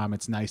Teitelbaum,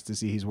 it's nice to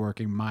see he's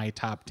working my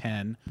top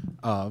 10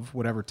 of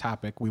whatever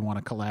topic we want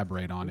to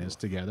collaborate on is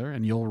together.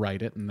 And you'll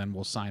write it, and then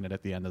we'll sign it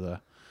at the end of the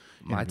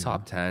My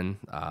top 10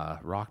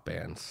 rock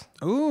bands.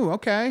 Ooh,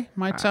 okay.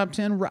 My top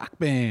 10 rock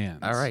bands.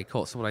 All right,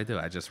 cool. So what I do,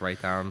 I just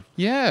write down.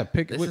 Yeah,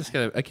 pick. This is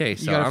gonna. Okay,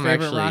 so got a I'm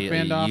favorite rock actually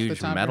band a off the huge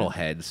top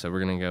metalhead, so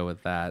we're gonna go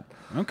with that.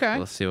 Okay.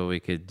 Let's see what we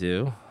could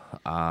do.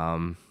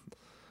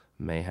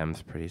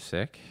 Mayhem's pretty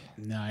sick.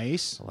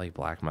 Nice. I like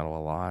black metal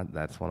a lot.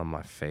 That's one of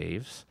my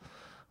faves.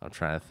 I'm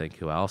trying to think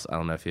who else. I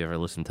don't know if you ever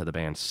listened to the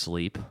band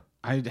Sleep.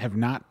 I have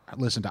not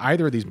listened to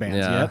either of these bands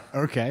yet.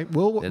 Okay.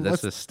 Well,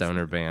 that's a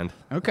stoner band.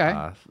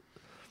 Okay.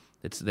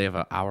 They have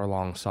an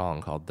hour-long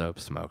song called "Dope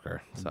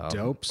Smoker." So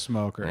Dope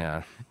Smoker.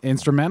 Yeah.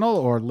 Instrumental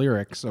or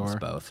lyrics or it's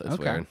both. It's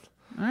okay. weird.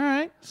 All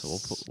right. So we'll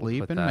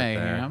Sleep put and that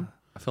Mayhem. there.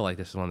 I feel like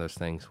this is one of those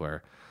things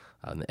where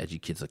the edgy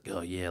kid's like,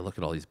 oh, yeah, look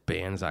at all these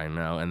bands I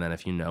know. And then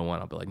if you know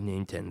one, I'll be like,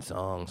 name 10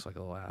 songs, like a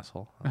little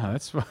asshole. Oh,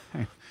 that's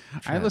fine.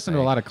 I listen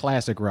to a lot of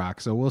classic rock,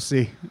 so we'll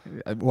see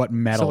what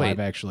metal I've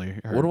actually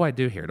heard. What do I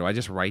do here? Do I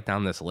just write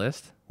down this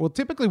list? Well,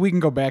 typically we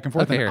can go back and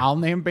forth, and I'll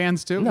name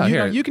bands too. No,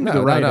 you can do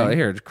the writing. No,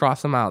 here,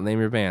 cross them out. Name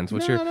your bands.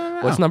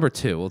 What's number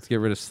 2? Let's get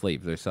rid of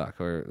Sleep. They suck.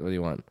 Or what do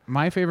you want?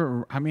 My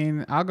favorite. I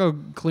mean, I'll go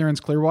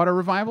Clearance Clearwater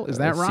Revival. Is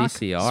that rock?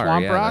 CCR.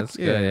 Swamp yeah, rock. That's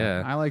good,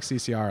 yeah. I like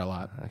CCR a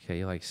lot. Okay,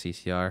 you like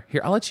CCR.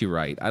 Here, I'll let you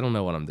write. I don't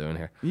know what I'm doing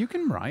here. You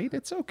can write.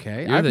 It's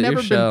okay. I've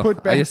never been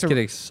put back. I just get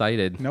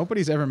excited.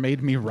 Nobody's ever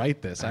made me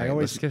write this. All right,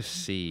 let's go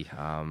C.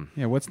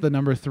 Yeah, what's the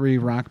number 3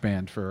 rock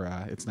band for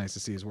It's Nice to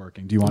See Is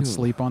Working? Do you want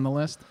Sleep on the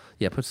list?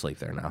 Yeah, put Sleep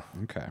there now.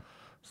 Okay.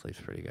 Sleep's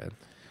pretty good.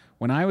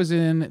 When I was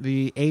in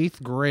the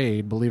 8th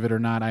grade, believe it or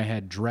not, I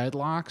had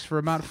dreadlocks for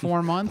about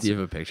 4 months. Do you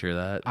have a picture of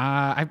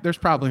that? There's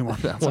probably one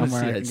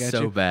somewhere I can get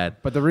so you. bad.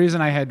 But the reason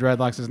I had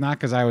dreadlocks is not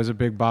because I was a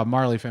big Bob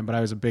Marley fan, but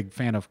I was a big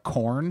fan of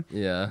Korn.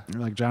 Yeah.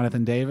 Like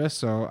Jonathan Davis.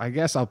 So I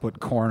guess I'll put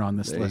Korn on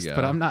this list,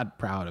 but I'm not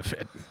proud of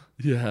it.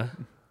 Yeah.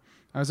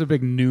 I was a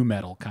big nu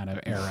metal kind of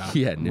era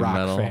nu rock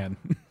metal fan.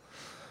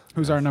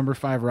 Who's our number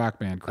 5 rock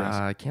band, Chris?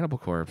 Cannibal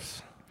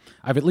Corpse.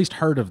 I've at least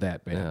heard of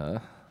that band. Yeah.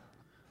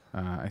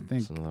 I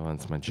think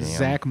one's my jam.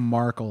 Zach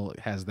Markle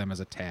has them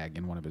as a tag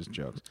in one of his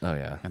jokes. Oh,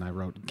 yeah. And I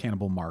wrote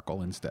Cannibal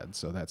Markle instead,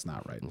 so that's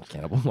not right.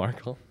 Cannibal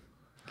Markle.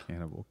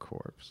 Cannibal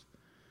Corpse.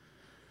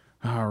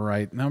 All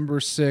right, number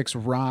 6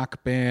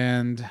 rock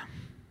band.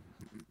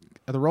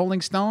 Are the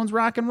Rolling Stones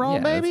rock and roll,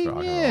 baby?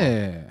 Rock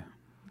and roll.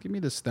 Give me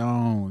the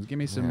Stones. Give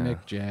me some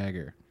Mick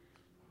Jagger.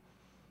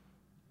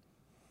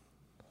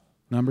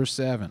 Number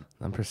 7.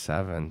 Number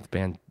 7, the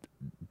band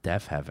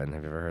Deaf Heaven.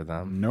 Have you ever heard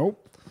them?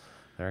 Nope.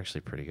 They're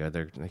actually pretty good.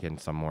 They're getting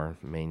some more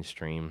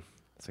mainstream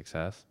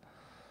success.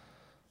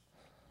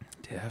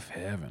 Deaf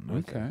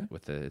Heaven. Okay.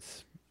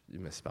 You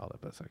misspelled it,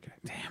 but it's okay.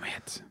 Damn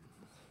it.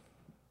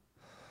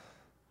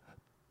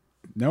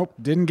 Nope,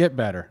 didn't get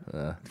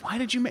better. Why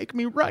did you make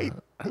me write?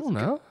 I don't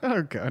know.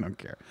 Okay, I don't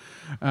care.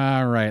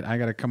 All right, I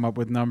got to come up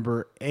with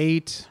number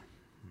 8.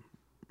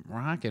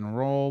 Rock and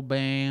roll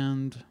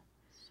band.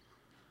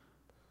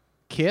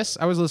 Kiss.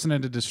 I was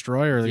listening to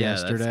Destroyer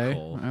yesterday. That's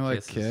cool. I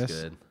like Kiss.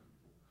 Is good.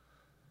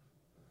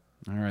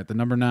 All right, the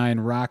number 9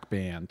 rock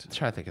band. I'm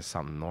trying to think of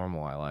something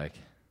normal I like.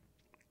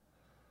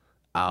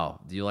 Oh,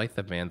 do you like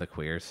the band The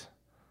Queers?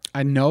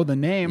 I know the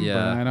name, but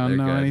I don't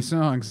know any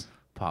songs.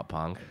 Pop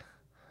punk.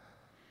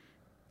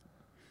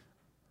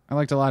 I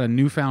liked a lot of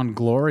Newfound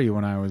Glory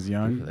when I was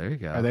young. Ooh, there you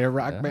go. Are they a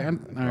rock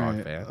band? All rock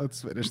right, band.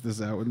 let's finish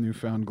this out with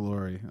Newfound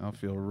Glory. I'll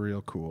feel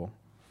real cool.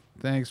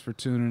 Thanks for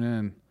tuning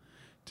in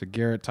to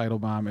Garrett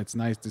Teitelbaum. It's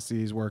nice to see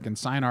he's working.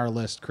 Sign our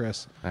list,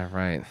 Chris. All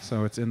right.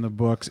 So it's in the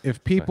books.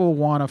 If people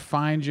want to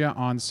find you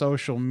on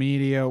social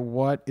media,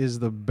 what is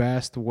the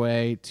best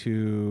way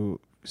to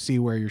see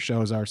where your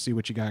shows are, see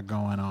what you got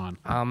going on?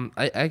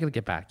 I got to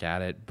get back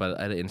at it, but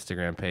I had an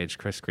Instagram page,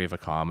 Chris Scriva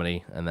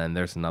Comedy, and then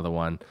there's another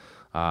one,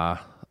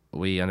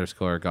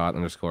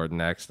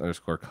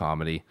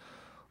 we_got_next_comedy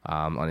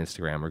on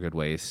Instagram are good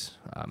ways.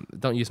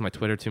 Don't use my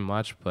Twitter too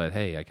much, but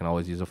hey, I can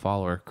always use a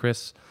follower.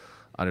 Chris_toe,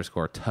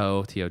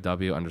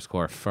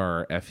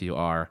 TOW_fur,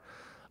 FUR,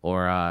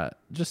 or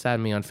just add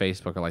me on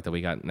Facebook or like the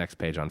We Got Next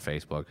page on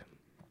Facebook.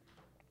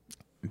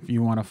 If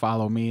you want to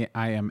follow me,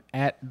 I am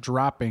at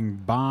Dropping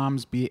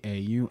Bombs,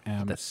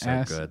 BAUMS. That's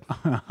so good.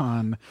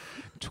 On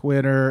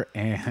Twitter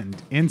and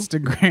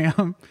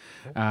Instagram.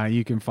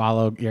 You can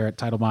follow Garrett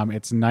Teitelbaum.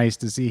 It's nice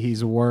to see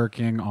he's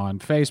working on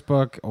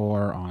Facebook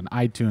or on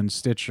iTunes,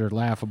 Stitcher,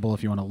 Laughable.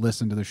 If you want to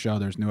listen to the show,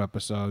 there's new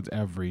episodes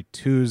every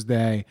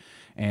Tuesday.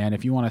 And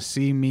if you want to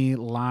see me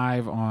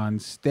live on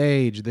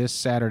stage this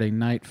Saturday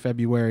night,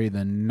 February the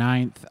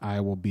 9th,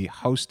 I will be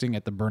hosting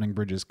at the Burning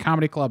Bridges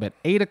Comedy Club at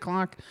 8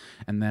 o'clock.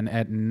 And then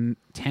at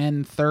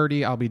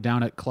 10:30, I'll be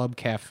down at Club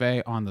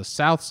Cafe on the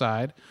South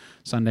Side.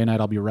 Sunday night,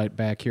 I'll be right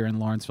back here in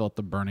Lawrenceville at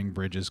the Burning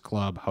Bridges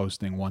Club,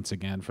 hosting once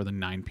again for the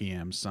 9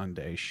 p.m.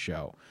 Sunday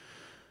show.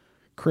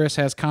 Chris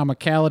has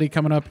Comicality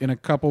coming up in a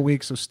couple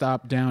weeks, so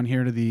stop down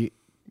here to the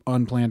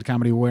Unplanned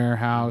Comedy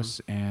Warehouse.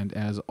 And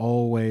as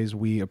always,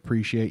 we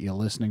appreciate you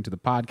listening to the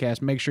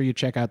podcast. Make sure you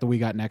check out the We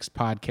Got Next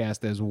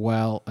podcast as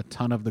well. A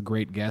ton of the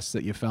great guests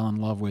that you fell in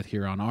love with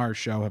here on our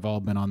show have all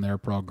been on their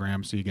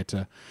program, so you get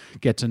to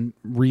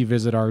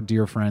revisit our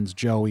dear friends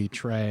Joey,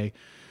 Trey,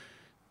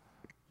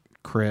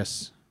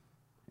 Chris,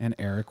 and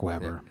Eric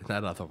Weber. Yeah,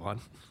 that other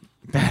one.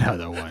 That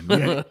other one.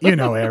 Yeah, you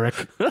know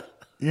Eric.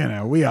 You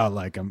know, we all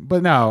like him.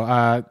 But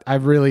no,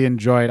 I've really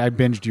enjoyed. I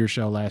binged your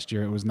show last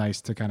year. It was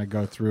nice to kind of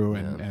go through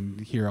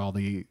and hear all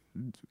the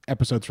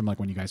episodes from like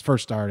when you guys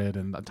first started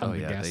and a ton of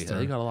the guests.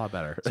 They got a lot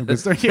better.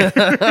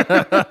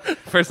 Yeah.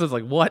 First, I was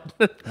like, what?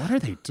 What are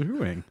they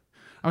doing?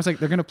 I was like,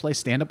 they're gonna play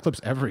stand-up clips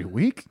every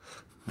week.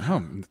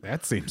 Oh,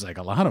 that seems like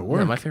a lot of work.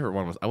 Yeah, my favorite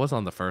one was I wasn't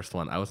on the first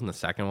one. I was on the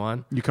second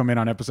one. You come in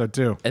on episode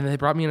 2, and they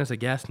brought me in as a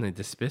guest, and they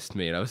dismissed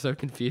me, and I was so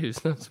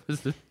confused. I was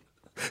supposed to.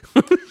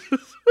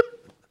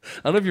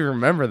 I don't know if you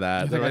remember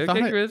that. They're like,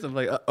 okay, Chris. I'm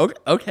like,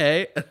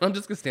 okay. I'm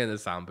just gonna stand in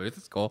the sound booth.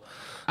 It's cool.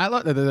 I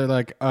love that they're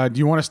like, do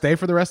you want to stay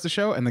for the rest of the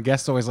show? And the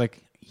guest's always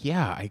like,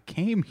 yeah, I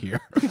came here.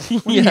 What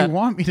do you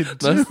want me to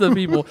do? Most of the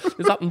people,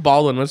 it's not in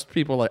Baldwin. Most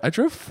people are like, I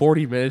drove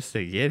 40 minutes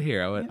to get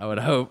here. I would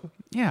hope.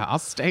 Yeah, I'll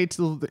stay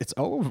till it's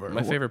over.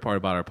 My favorite part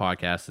about our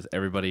podcast is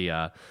everybody.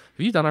 Have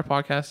you done our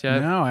podcast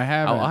yet? No, I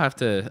haven't. I'll have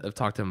to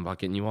talk to him about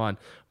getting you on.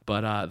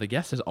 But the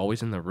guest is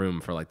always in the room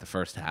for like the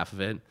first half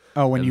of it.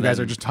 Oh, when you guys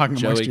are just talking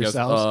amongst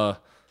yourselves?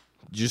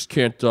 Just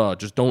can't,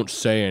 just don't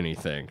say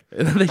anything.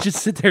 And then they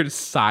just sit there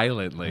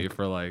silently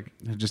for like.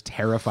 They're just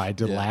terrified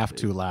to laugh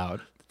too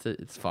loud.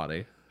 It's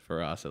funny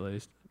for us at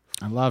least.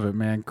 I love it,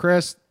 man.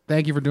 Chris,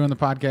 thank you for doing the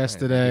podcast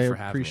today.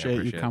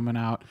 Appreciate you coming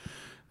out.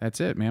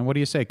 That's it, man. What do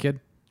you say, kid?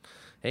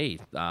 Hey,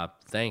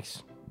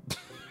 thanks.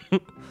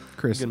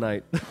 Chris. Good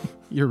night.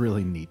 You're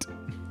really neat.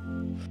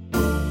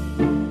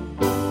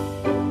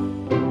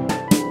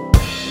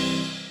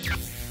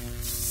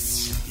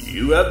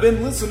 You have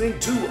been listening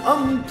to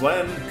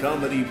Unplanned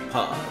Comedy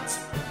Pods,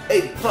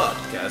 a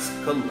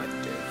podcast collective.